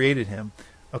him who created him."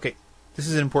 Okay, this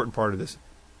is an important part of this.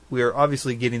 We are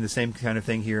obviously getting the same kind of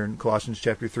thing here in Colossians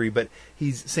chapter 3, but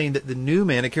he's saying that the new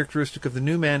man, a characteristic of the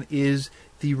new man, is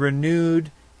the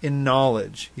renewed in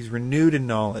knowledge. He's renewed in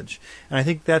knowledge. And I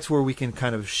think that's where we can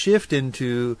kind of shift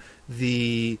into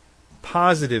the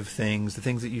positive things, the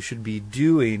things that you should be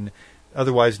doing,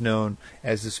 otherwise known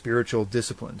as the spiritual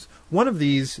disciplines. One of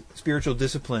these spiritual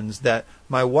disciplines that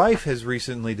my wife has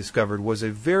recently discovered was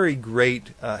a very great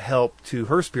help to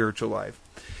her spiritual life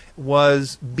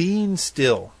was being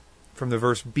still, from the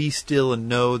verse, "Be still and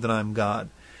know that I'm God."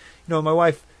 My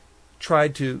wife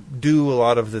tried to do a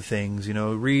lot of the things,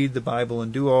 read the Bible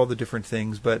and do all the different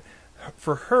things, but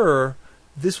for her,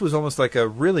 this was almost like a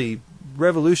really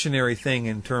revolutionary thing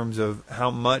in terms of how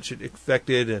much it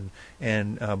affected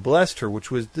and blessed her,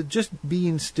 which was just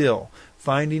being still,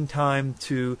 finding time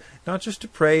to not just to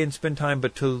pray and spend time,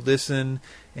 but to listen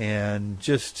and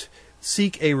just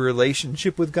seek a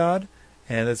relationship with God.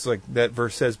 And it's like that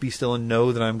verse says, "Be still and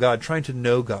know that I'm God," trying to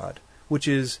know God, which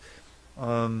is,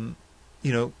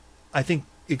 I think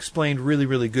explained really,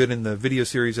 really good in the video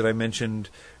series that I mentioned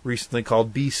recently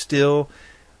called "Be Still,"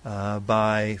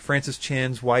 by Francis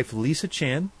Chan's wife, Lisa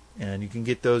Chan. And you can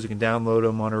get those. You can download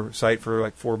them on her site for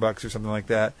like $4 or something like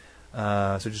that.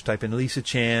 So just type in Lisa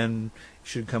Chan. It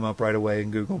should come up right away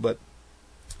in Google. But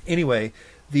anyway,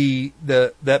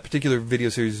 that particular video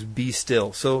series is "Be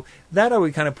Still." So that I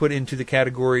would kind of put into the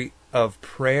category of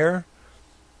prayer.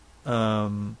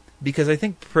 Because I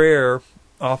think prayer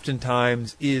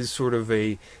oftentimes is sort of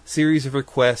a series of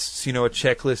requests, a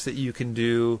checklist that you can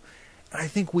do. I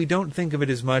think we don't think of it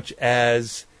as much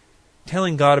as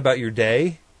telling God about your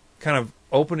day, kind of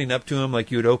opening up to him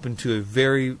like you would open to a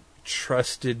very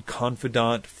trusted,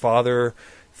 confidant, father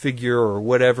figure or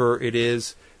whatever it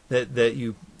is that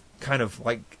you kind of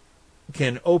like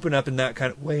can open up in that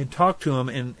kind of way and talk to him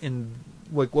and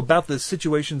like about the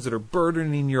situations that are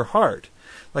burdening your heart,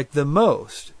 like the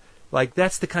most. Like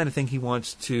that's the kind of thing he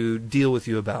wants to deal with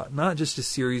you about, not just a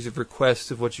series of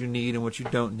requests of what you need and what you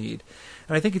don't need.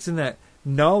 And I think it's in that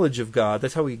knowledge of God.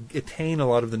 That's how we attain a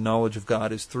lot of the knowledge of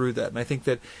God, is through that. And I think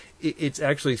that it's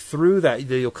actually through that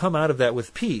you'll come out of that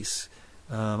with peace.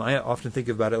 I often think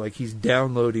about it like he's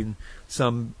downloading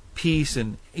some peace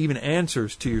and even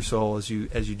answers to your soul as you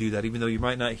do that, even though you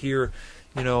might not hear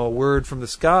a word from the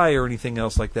sky or anything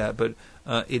else like that, but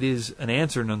it is an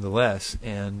answer nonetheless.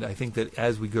 And I think that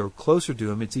as we go closer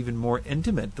to him, it's even more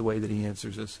intimate the way that he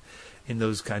answers us in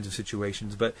those kinds of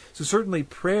situations. But so certainly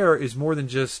prayer is more than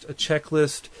just a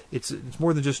checklist. It's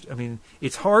more than just,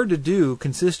 it's hard to do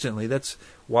consistently. That's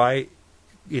why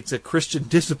it's a Christian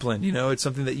discipline. It's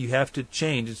something that you have to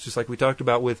change. It's just like we talked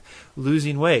about with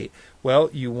losing weight. Well,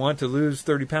 you want to lose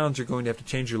 30 pounds, you're going to have to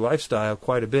change your lifestyle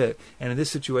quite a bit. And in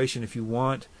this situation, if you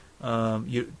want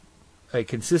a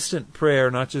consistent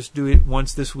prayer, not just do it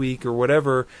once this week or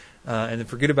whatever, and then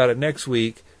forget about it next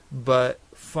week, but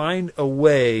find a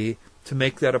way to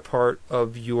make that a part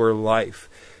of your life.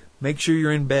 Make sure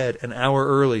you're in bed an hour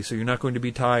early so you're not going to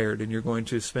be tired and you're going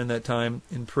to spend that time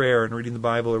in prayer and reading the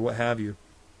Bible or what have you.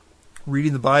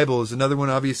 Reading the Bible is another one,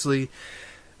 obviously.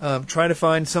 Try to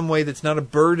find some way that's not a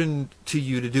burden to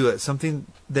you to do it, something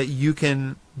that you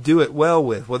can do it well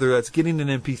with, whether that's getting an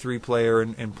MP3 player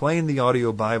and playing the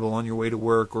audio Bible on your way to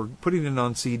work or putting it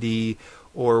on CD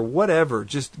or whatever.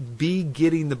 Just be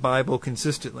getting the Bible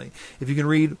consistently. If you can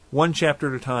read one chapter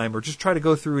at a time or just try to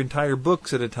go through entire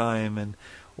books at a time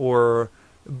or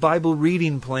Bible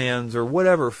reading plans or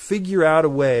whatever, figure out a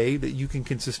way that you can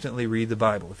consistently read the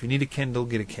Bible. If you need a Kindle,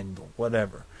 get a Kindle,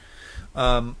 whatever.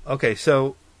 Okay,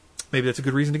 so maybe that's a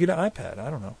good reason to get an iPad. I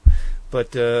don't know.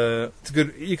 But it's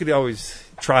good. You could always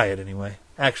try it anyway.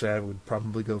 Actually, I would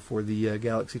probably go for the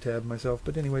Galaxy Tab myself.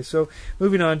 But anyway, so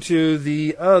moving on to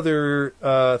the other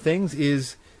things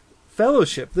is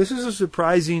fellowship. This is a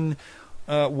surprising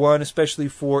one, especially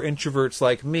for introverts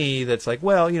like me, that's like,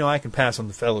 well, I can pass on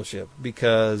the fellowship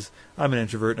because I'm an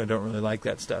introvert and I don't really like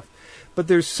that stuff. But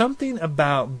there's something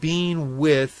about being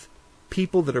with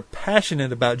people that are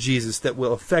passionate about Jesus that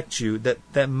will affect you,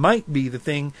 that might be the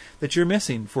thing that you're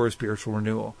missing for a spiritual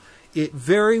renewal. It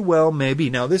very well may be.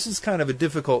 Now, this is kind of a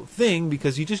difficult thing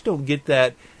because you just don't get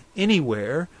that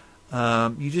anywhere.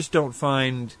 You just don't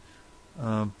find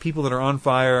people that are on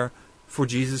fire for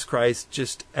Jesus Christ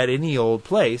just at any old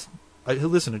place.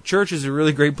 Listen, a church is a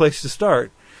really great place to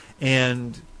start.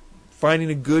 And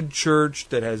finding a good church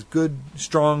that has good,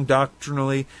 strong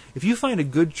doctrinally. If you find a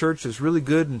good church that's really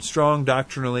good and strong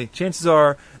doctrinally, chances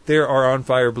are there are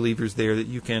on-fire believers there that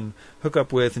you can hook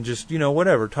up with and just,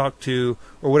 whatever, talk to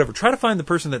or whatever. Try to find the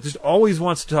person that just always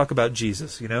wants to talk about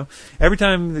Jesus, Every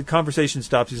time the conversation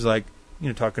stops, he's like,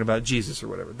 talking about Jesus or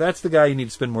whatever. That's the guy you need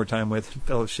to spend more time with and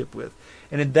fellowship with.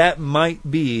 And that might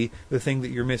be the thing that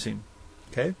you're missing,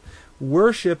 okay?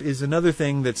 Worship is another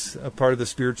thing that's a part of the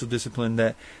spiritual discipline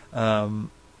that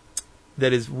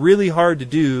is really hard to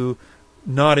do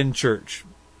not in church.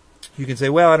 You can say,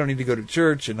 well, I don't need to go to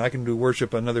church and I can do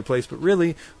worship another place, but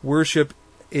really worship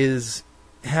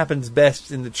happens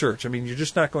best in the church. I mean, you're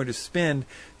just not going to spend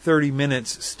 30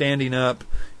 minutes standing up,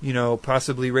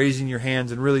 possibly raising your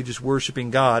hands and really just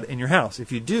worshiping God in your house.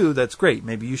 If you do, that's great.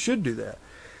 Maybe you should do that.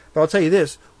 But I'll tell you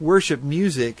this, worship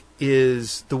music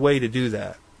is the way to do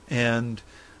that. And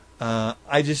you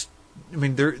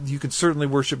can certainly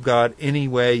worship God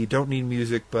anyway. You don't need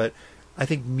music, but I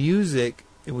think music,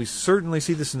 and we certainly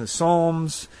see this in the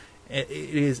Psalms, it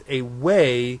is a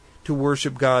way to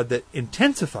worship God that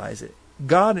intensifies it.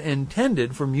 God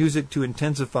intended for music to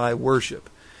intensify worship.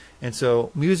 And so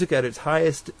music at its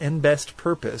highest and best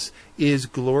purpose is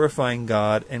glorifying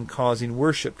God and causing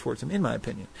worship towards Him, in my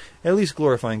opinion. At least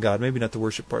glorifying God, maybe not the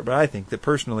worship part, but I think that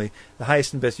personally the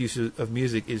highest and best use of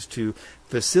music is to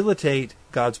facilitate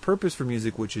God's purpose for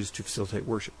music, which is to facilitate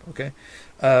worship, okay?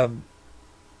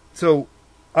 So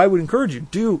I would encourage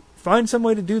you, find some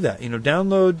way to do that.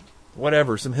 Download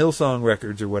whatever, some Hillsong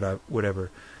records or whatever.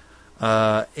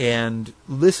 And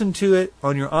listen to it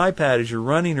on your iPad as you're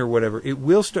running or whatever. It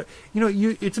will start.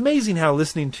 It's amazing how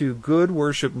listening to good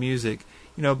worship music,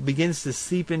 begins to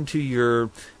seep into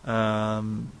your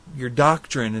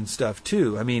doctrine and stuff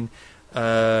too. I mean,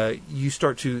 you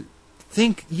start to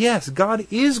think, yes, God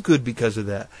is good because of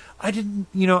that.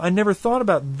 I never thought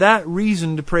about that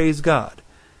reason to praise God.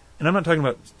 And I'm not talking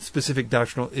about specific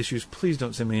doctrinal issues. Please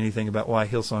don't send me anything about why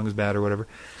Hillsong is bad or whatever.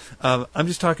 I'm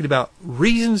just talking about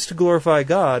reasons to glorify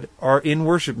God are in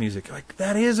worship music. Like,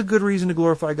 that is a good reason to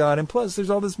glorify God. And plus,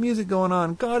 there's all this music going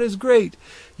on. God is great.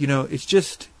 It's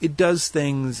just, it does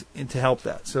things to help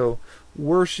that. So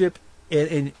worship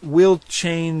and will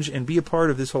change and be a part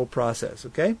of this whole process,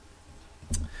 okay?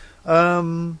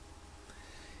 I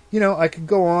could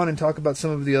go on and talk about some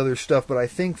of the other stuff, but I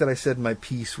think that I said my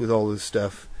piece with all this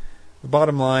stuff. The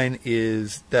bottom line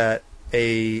is that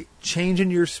a change in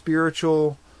your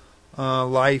spiritual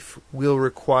life will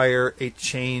require a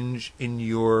change in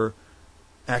your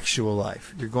actual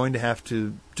life. You're going to have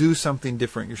to do something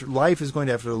different. Your life is going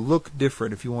to have to look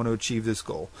different if you want to achieve this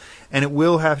goal. And it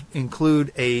will have to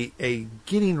include a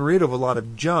getting rid of a lot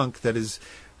of junk that is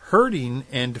hurting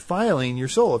and defiling your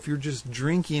soul. If you're just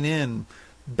drinking in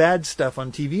bad stuff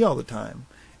on TV all the time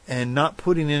and not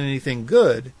putting in anything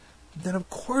good, then of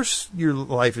course your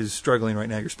life is struggling right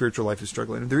now. Your spiritual life is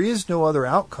struggling. There is no other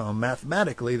outcome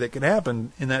mathematically that can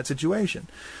happen in that situation.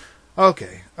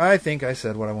 Okay, I think I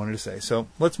said what I wanted to say. So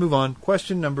let's move on.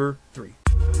 Question number 3.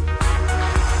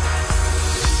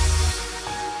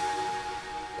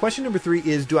 Question number 3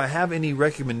 is, do I have any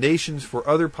recommendations for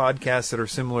other podcasts that are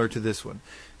similar to this one?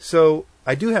 So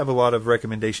I do have a lot of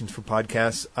recommendations for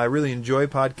podcasts. I really enjoy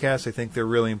podcasts. I think they're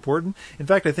really important. In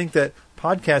fact, I think that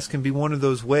podcasts can be one of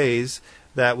those ways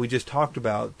that we just talked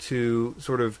about to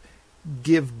sort of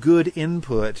give good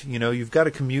input. You know, you've got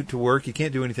to commute to work. You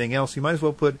can't do anything else. You might as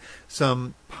well put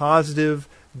some positive,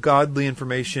 godly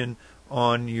information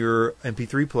on your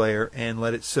MP3 player and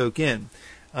let it soak in.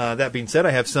 That being said,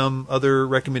 I have some other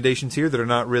recommendations here that are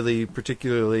not really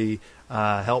particularly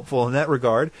helpful in that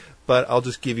regard, but I'll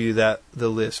just give you the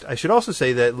list. I should also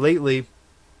say that lately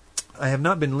I have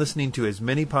not been listening to as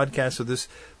many podcasts, so this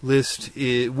list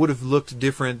would have looked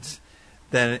different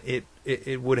than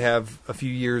it would have a few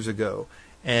years ago.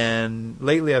 And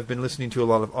lately I've been listening to a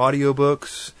lot of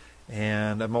audiobooks,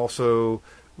 and I'm also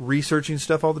researching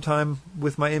stuff all the time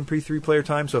with my MP3 player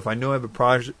time. So if I know I have a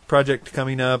project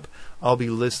coming up, I'll be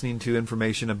listening to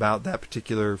information about that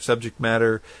particular subject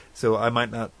matter. So I might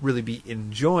not really be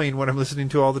enjoying what I'm listening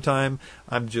to all the time.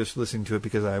 I'm just listening to it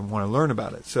because I want to learn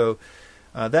about it. So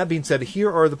that being said,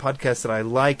 here are the podcasts that I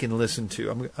like and listen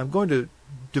to. I'm going to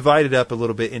divide it up a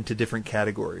little bit into different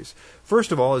categories.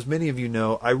 First of all, as many of you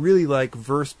know, I really like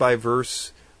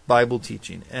verse-by-verse Bible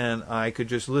teaching, and I could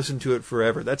just listen to it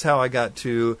forever. That's how I got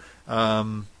to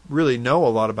really know a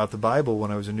lot about the Bible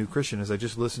when I was a new Christian, is I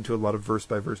just listened to a lot of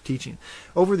verse-by-verse teaching.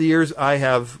 Over the years, I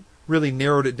have really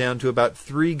narrowed it down to about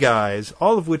 3 guys,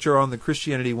 all of which are on the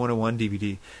Christianity 101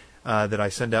 DVD that I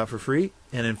send out for free.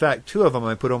 And in fact, 2 of them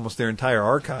I put almost their entire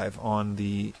archive on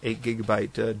the 8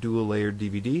 gigabyte dual-layered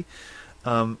DVD.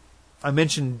 I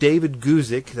mentioned David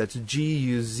Guzik, that's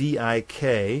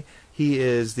Guzik. He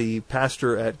is the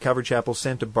pastor at Calvary Chapel,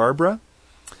 Santa Barbara.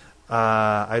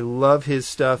 I love his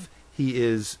stuff. He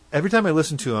is, every time I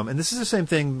listen to him, and this is the same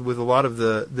thing with a lot of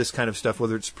this kind of stuff,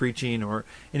 whether it's preaching or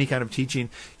any kind of teaching,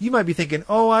 you might be thinking,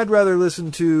 oh, I'd rather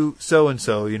listen to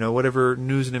so-and-so, you know, whatever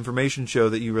news and information show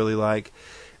that you really like.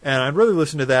 And I'd rather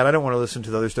listen to that. I don't want to listen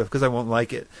to the other stuff because I won't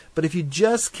like it. But if you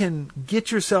just can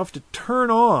get yourself to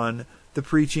turn on the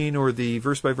preaching or the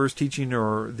verse-by-verse teaching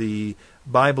or the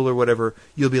Bible or whatever,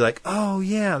 you'll be like, oh,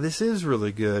 yeah, this is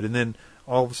really good. And then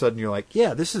all of a sudden you're like,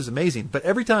 yeah, this is amazing. But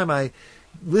every time I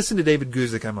listen to David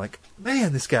Guzik, I'm like,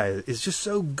 man, this guy is just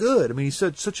so good. I mean, he's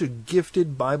such a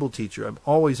gifted Bible teacher. I'm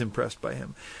always impressed by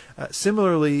him.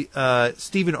 Similarly,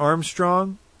 Stephen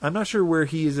Armstrong, I'm not sure where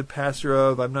he is a pastor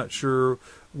of. I'm not sure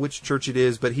which church it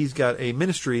is, but he's got a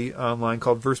ministry online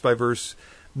called Verse by Verse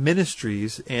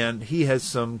Ministries, and he has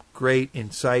some great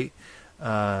insightful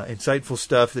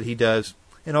stuff that he does.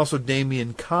 And also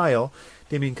Damian Kyle.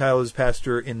 Damian Kyle is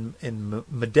pastor in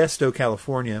Modesto,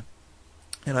 California,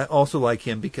 and I also like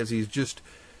him because he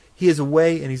has a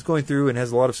way, and he's going through and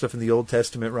has a lot of stuff in the Old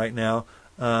Testament right now,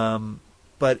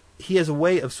 but he has a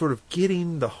way of sort of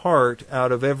getting the heart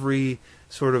out of every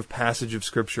sort of passage of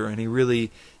Scripture, and he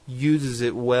really uses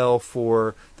it well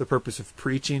for the purpose of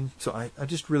preaching. So I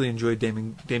just really enjoy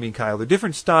Damian Kyle. They're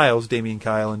different styles, Damian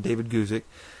Kyle and David Guzik.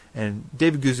 And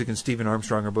David Guzik and Stephen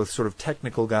Armstrong are both sort of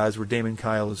technical guys, where Damian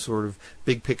Kyle is sort of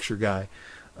big picture guy.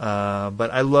 But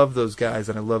I love those guys,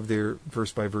 and I love their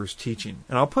verse-by-verse teaching.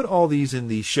 And I'll put all these in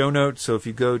the show notes, so if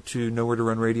you go to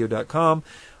nowheretorunradio.com,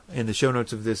 in the show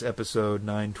notes of this episode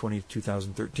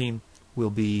 9/20/2013 will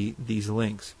be these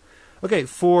links. Okay,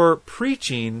 for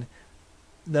preaching,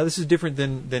 now this is different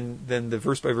than the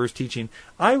verse-by-verse teaching.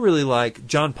 I really like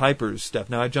John Piper's stuff.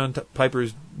 Now, John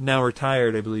Piper's now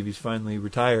retired. I believe he's finally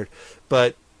retired.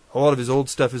 But a lot of his old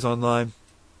stuff is online.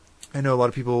 I know a lot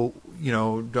of people,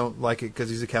 don't like it because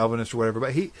he's a Calvinist or whatever,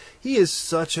 but he is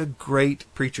such a great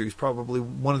preacher. He's probably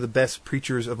one of the best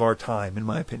preachers of our time, in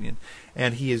my opinion.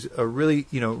 And he is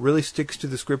really sticks to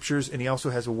the Scriptures, and he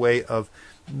also has a way of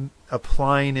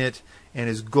applying it, and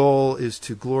his goal is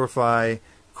to glorify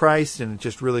Christ, and it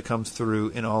just really comes through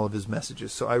in all of his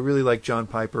messages. So I really like John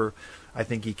Piper. I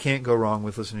think you can't go wrong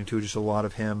with listening to just a lot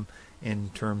of him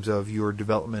in terms of your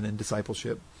development and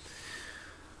discipleship.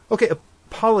 Okay,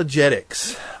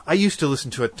 apologetics. I used to listen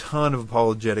to a ton of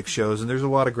apologetic shows, and there's a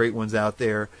lot of great ones out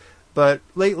there. But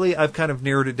lately, I've kind of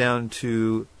narrowed it down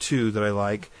to 2 that I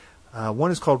like. One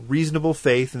is called Reasonable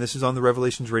Faith, and this is on the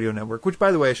Revelations Radio Network, which,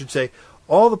 by the way, I should say,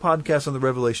 all the podcasts on the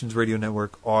Revelations Radio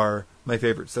Network are my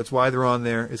favorites. That's why they're on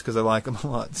there, is because I like them a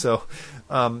lot. So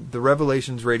the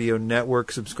Revelations Radio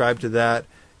Network, subscribe to that,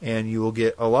 and you will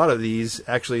get a lot of these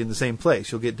actually in the same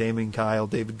place. You'll get Damian Kyle,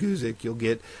 David Guzik, you'll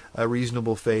get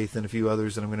Reasonable Faith, and a few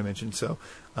others that I'm going to mention. So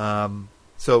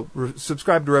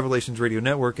subscribe to Revelations Radio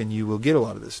Network, and you will get a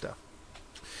lot of this stuff.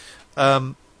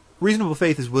 Reasonable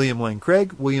Faith is William Lane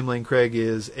Craig. William Lane Craig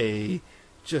is a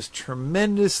just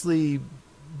tremendously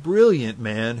brilliant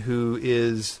man who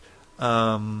is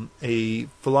a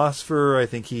philosopher. I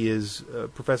think he is a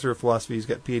professor of philosophy. He's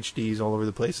got PhDs all over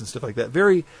the place and stuff like that.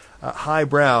 Very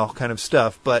highbrow kind of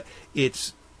stuff, but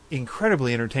it's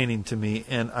incredibly entertaining to me,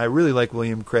 and I really like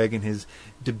William Craig and his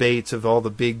debates of all the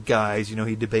big guys. You know,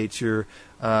 he debates your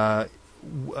Christopher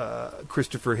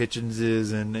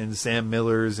Hitchenses and Sam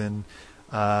Millers, and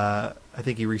I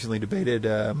think he recently debated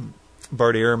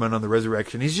Bart Ehrman on the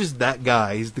resurrection. He's just that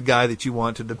guy. He's the guy that you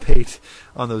want to debate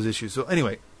on those issues. So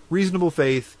anyway, Reasonable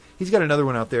Faith. He's got another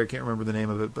one out there. I can't remember the name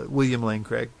of it, but William Lane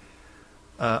Craig.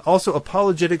 Also,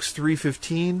 Apologetics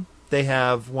 315. They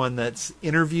have one that's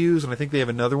interviews, and I think they have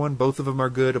another one. Both of them are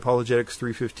good, Apologetics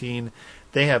 315.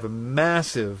 They have a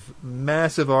massive,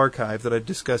 massive archive that I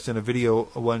discussed in a video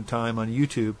one time on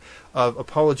YouTube of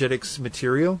apologetics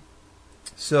material.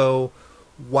 So,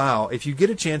 wow, if you get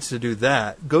a chance to do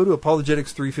that, go to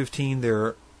Apologetics 315,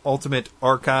 their ultimate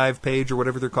archive page or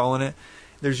whatever they're calling it.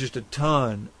 There's just a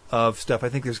ton of stuff. I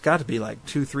think there's got to be like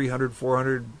 200, 300,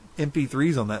 400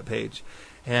 MP3s on that page.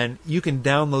 And you can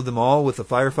download them all with the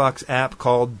Firefox app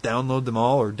called Download Them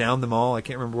All or Down Them All. I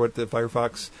can't remember what the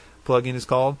Firefox plugin is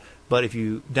called. But if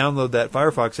you download that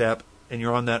Firefox app and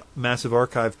you're on that massive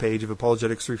archive page of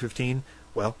Apologetics 315,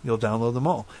 well, you'll download them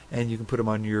all. And you can put them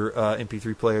on your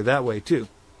MP3 player that way, too.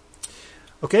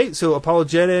 Okay, so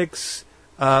Apologetics,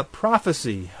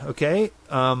 Prophecy, okay?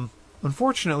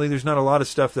 Unfortunately, there's not a lot of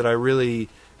stuff that I really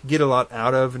get a lot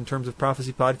out of in terms of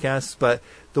prophecy podcasts, but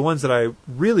the ones that I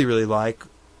really, really like,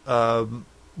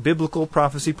 Biblical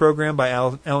Prophecy Program by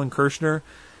Alan Kirshner.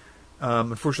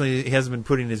 Unfortunately, he hasn't been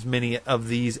putting as many of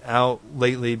these out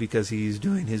lately because he's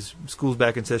doing his school's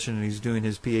back in session and he's doing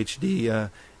his PhD,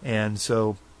 and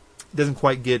so doesn't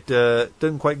quite get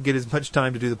as much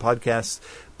time to do the podcasts.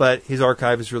 But his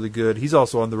archive is really good. He's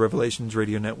also on the Revelations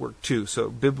Radio Network too. So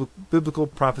Biblical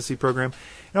Prophecy Program,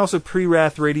 and also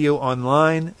Pre-Wrath Radio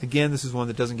Online. Again, this is one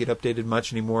that doesn't get updated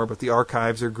much anymore, but the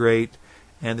archives are great.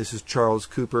 And this is Charles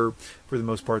Cooper for the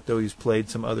most part, though he's played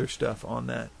some other stuff on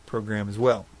that program as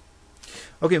well.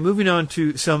 Okay, moving on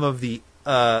to some of the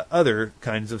other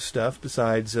kinds of stuff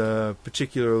besides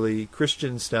particularly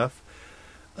Christian stuff.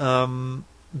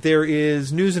 There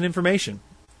is news and information.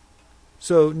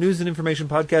 So, news and information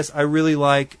podcast, I really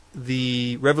like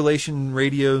the Revelation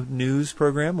Radio News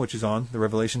program, which is on the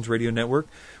Revelations Radio Network,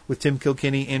 with Tim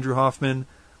Kilkenny, Andrew Hoffman.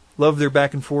 Love their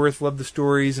back and forth, love the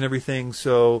stories and everything,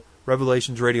 so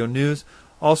Revelations Radio News.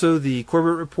 Also, the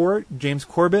Corbett Report, James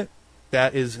Corbett.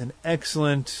 That is an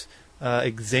excellent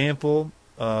example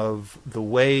of the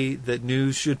way that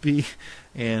news should be,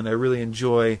 and I really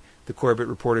enjoy the Corbett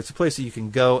Report. It's a place that you can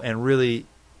go and really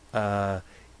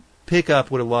pick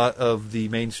up what a lot of the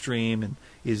mainstream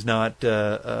is not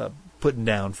putting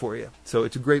down for you. So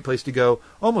it's a great place to go,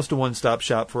 almost a one-stop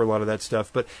shop for a lot of that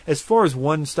stuff. But as far as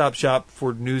one-stop shop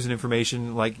for news and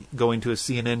information, like going to a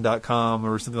CNN.com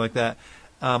or something like that,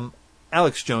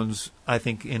 Alex Jones, I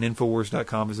think, in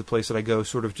Infowars.com is a place that I go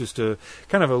sort of just to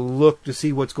kind of a look to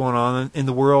see what's going on in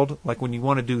the world. Like when you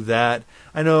want to do that,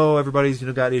 I know everybody's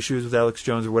got issues with Alex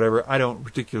Jones or whatever. I don't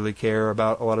particularly care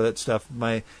about a lot of that stuff.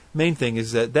 My main thing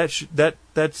is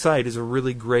that site is a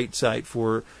really great site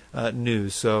for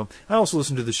news. So I also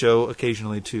listen to the show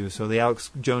occasionally too. So the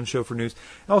Alex Jones Show for news.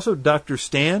 Also Dr.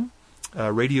 Stan,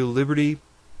 Radio Liberty,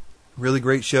 really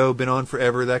great show. Been on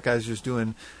forever. That guy's just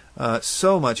doing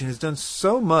so much, and has done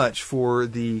so much for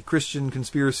the Christian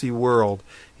conspiracy world.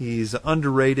 He's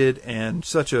underrated and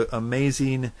such an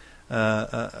amazing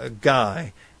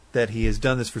guy that he has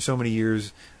done this for so many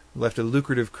years, left a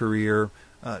lucrative career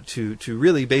to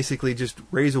really basically just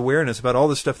raise awareness about all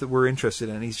the stuff that we're interested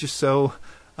in. He's just so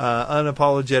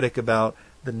unapologetic about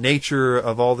the nature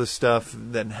of all this stuff,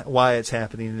 that why it's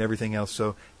happening and everything else.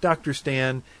 So Dr.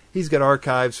 Stan, he's got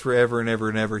archives forever and ever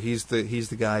and ever. He's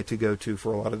the guy to go to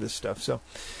for a lot of this stuff. So,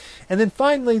 and then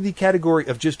finally the category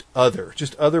of just other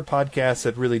podcasts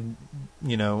that really,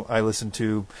 I listen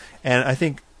to, and I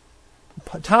think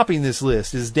topping this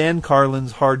list is Dan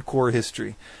Carlin's Hardcore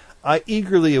History. I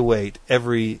eagerly await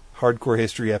every Hardcore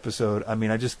History episode. I mean,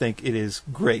 I just think it is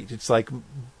great. It's like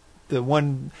the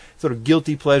one sort of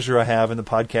guilty pleasure I have in the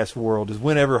podcast world is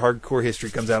whenever Hardcore History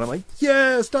comes out, I'm like,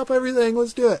 yeah, stop everything,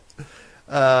 let's do it.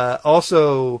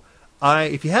 Also,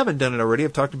 if you haven't done it already,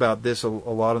 I've talked about this a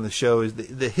lot on the show, is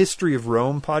the History of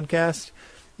Rome podcast.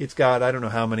 It's got, I don't know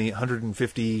how many,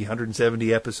 150,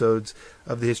 170 episodes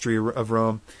of the History of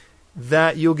Rome.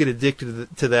 That you'll get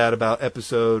addicted to that about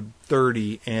episode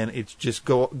 30, and it's just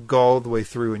go all the way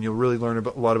through, and you'll really learn a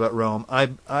lot about Rome.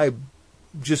 I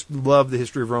just love the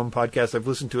History of Rome podcast. I've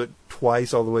listened to it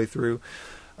twice all the way through.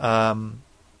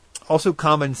 Also,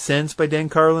 Common Sense by Dan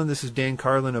Carlin. This is Dan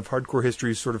Carlin of Hardcore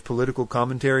History's sort of political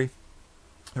commentary.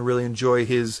 I really enjoy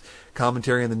his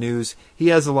commentary on the news. He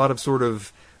has a lot of sort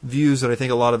of views that I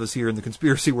think a lot of us here in the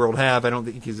conspiracy world have. I don't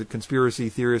think he's a conspiracy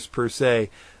theorist per se,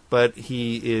 but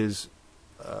he is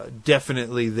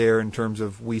definitely there in terms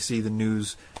of we see the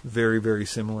news very, very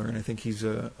similar, and I think he's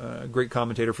a great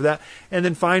commentator for that. And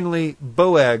then finally,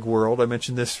 Boag World. I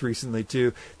mentioned this recently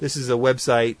too. This is a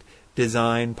website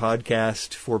design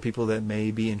podcast for people that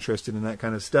may be interested in that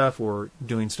kind of stuff or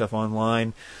doing stuff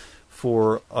online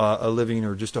for a living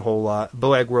or just a whole lot.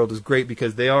 Boag World is great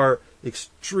because they are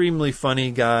extremely funny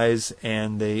guys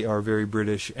and they are very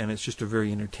British, and it's just a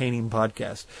very entertaining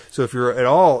podcast. So if you're at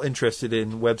all interested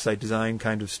in website design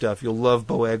kind of stuff, you'll love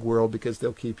Boag World because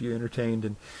they'll keep you entertained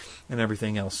and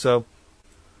everything else. So,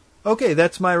 okay,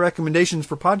 that's my recommendations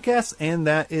for podcasts, and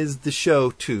that is the show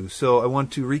too. So I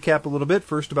want to recap a little bit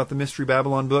first about the Mystery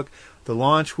Babylon book. The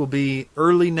launch will be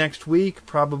early next week,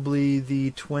 probably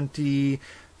the 23rd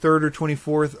or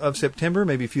 24th of September,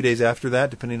 maybe a few days after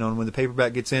that, depending on when the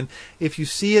paperback gets in. If you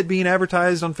see it being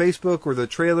advertised on Facebook or the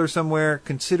trailer somewhere,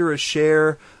 consider a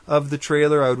share of the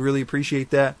trailer. I would really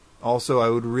appreciate that. Also, I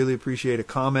would really appreciate a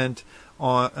comment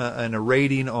on and a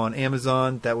rating on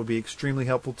Amazon. That would be extremely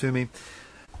helpful to me.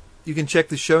 You can check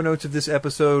the show notes of this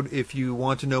episode if you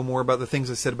want to know more about the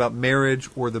things I said about marriage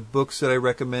or the books that I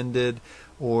recommended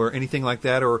or anything like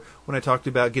that, or when I talked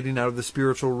about getting out of the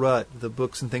spiritual rut, the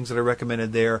books and things that I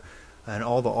recommended there, and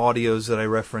all the audios that I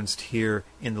referenced here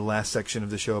in the last section of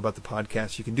the show about the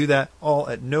podcast. You can do that all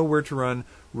at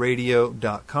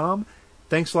nowheretorunradio.com.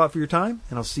 Thanks a lot for your time,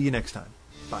 and I'll see you next time.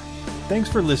 Bye. Thanks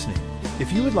for listening.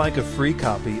 If you would like a free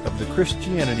copy of the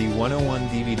Christianity 101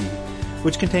 DVD,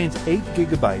 which contains 8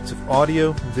 gigabytes of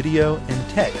audio, video, and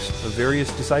text of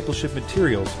various discipleship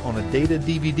materials on a data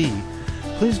DVD,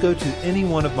 please go to any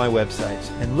one of my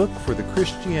websites and look for the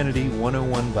Christianity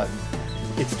 101 button.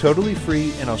 It's totally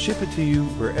free, and I'll ship it to you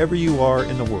wherever you are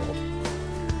in the world.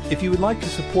 If you would like to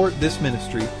support this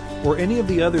ministry or any of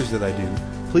the others that I do,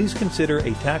 please consider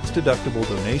a tax-deductible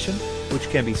donation, which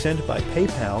can be sent by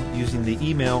PayPal using the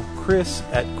email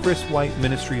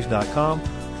chris@chriswhiteministries.com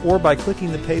or by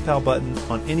clicking the PayPal button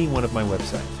on any one of my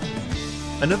websites.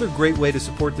 Another great way to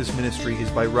support this ministry is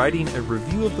by writing a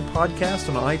review of the podcast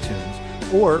on iTunes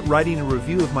or writing a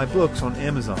review of my books on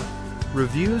Amazon.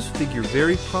 Reviews figure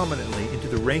very prominently into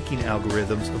the ranking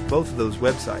algorithms of both of those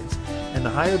websites, and the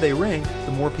higher they rank,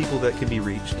 the more people that can be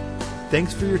reached.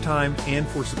 Thanks for your time and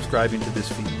for subscribing to this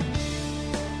feed.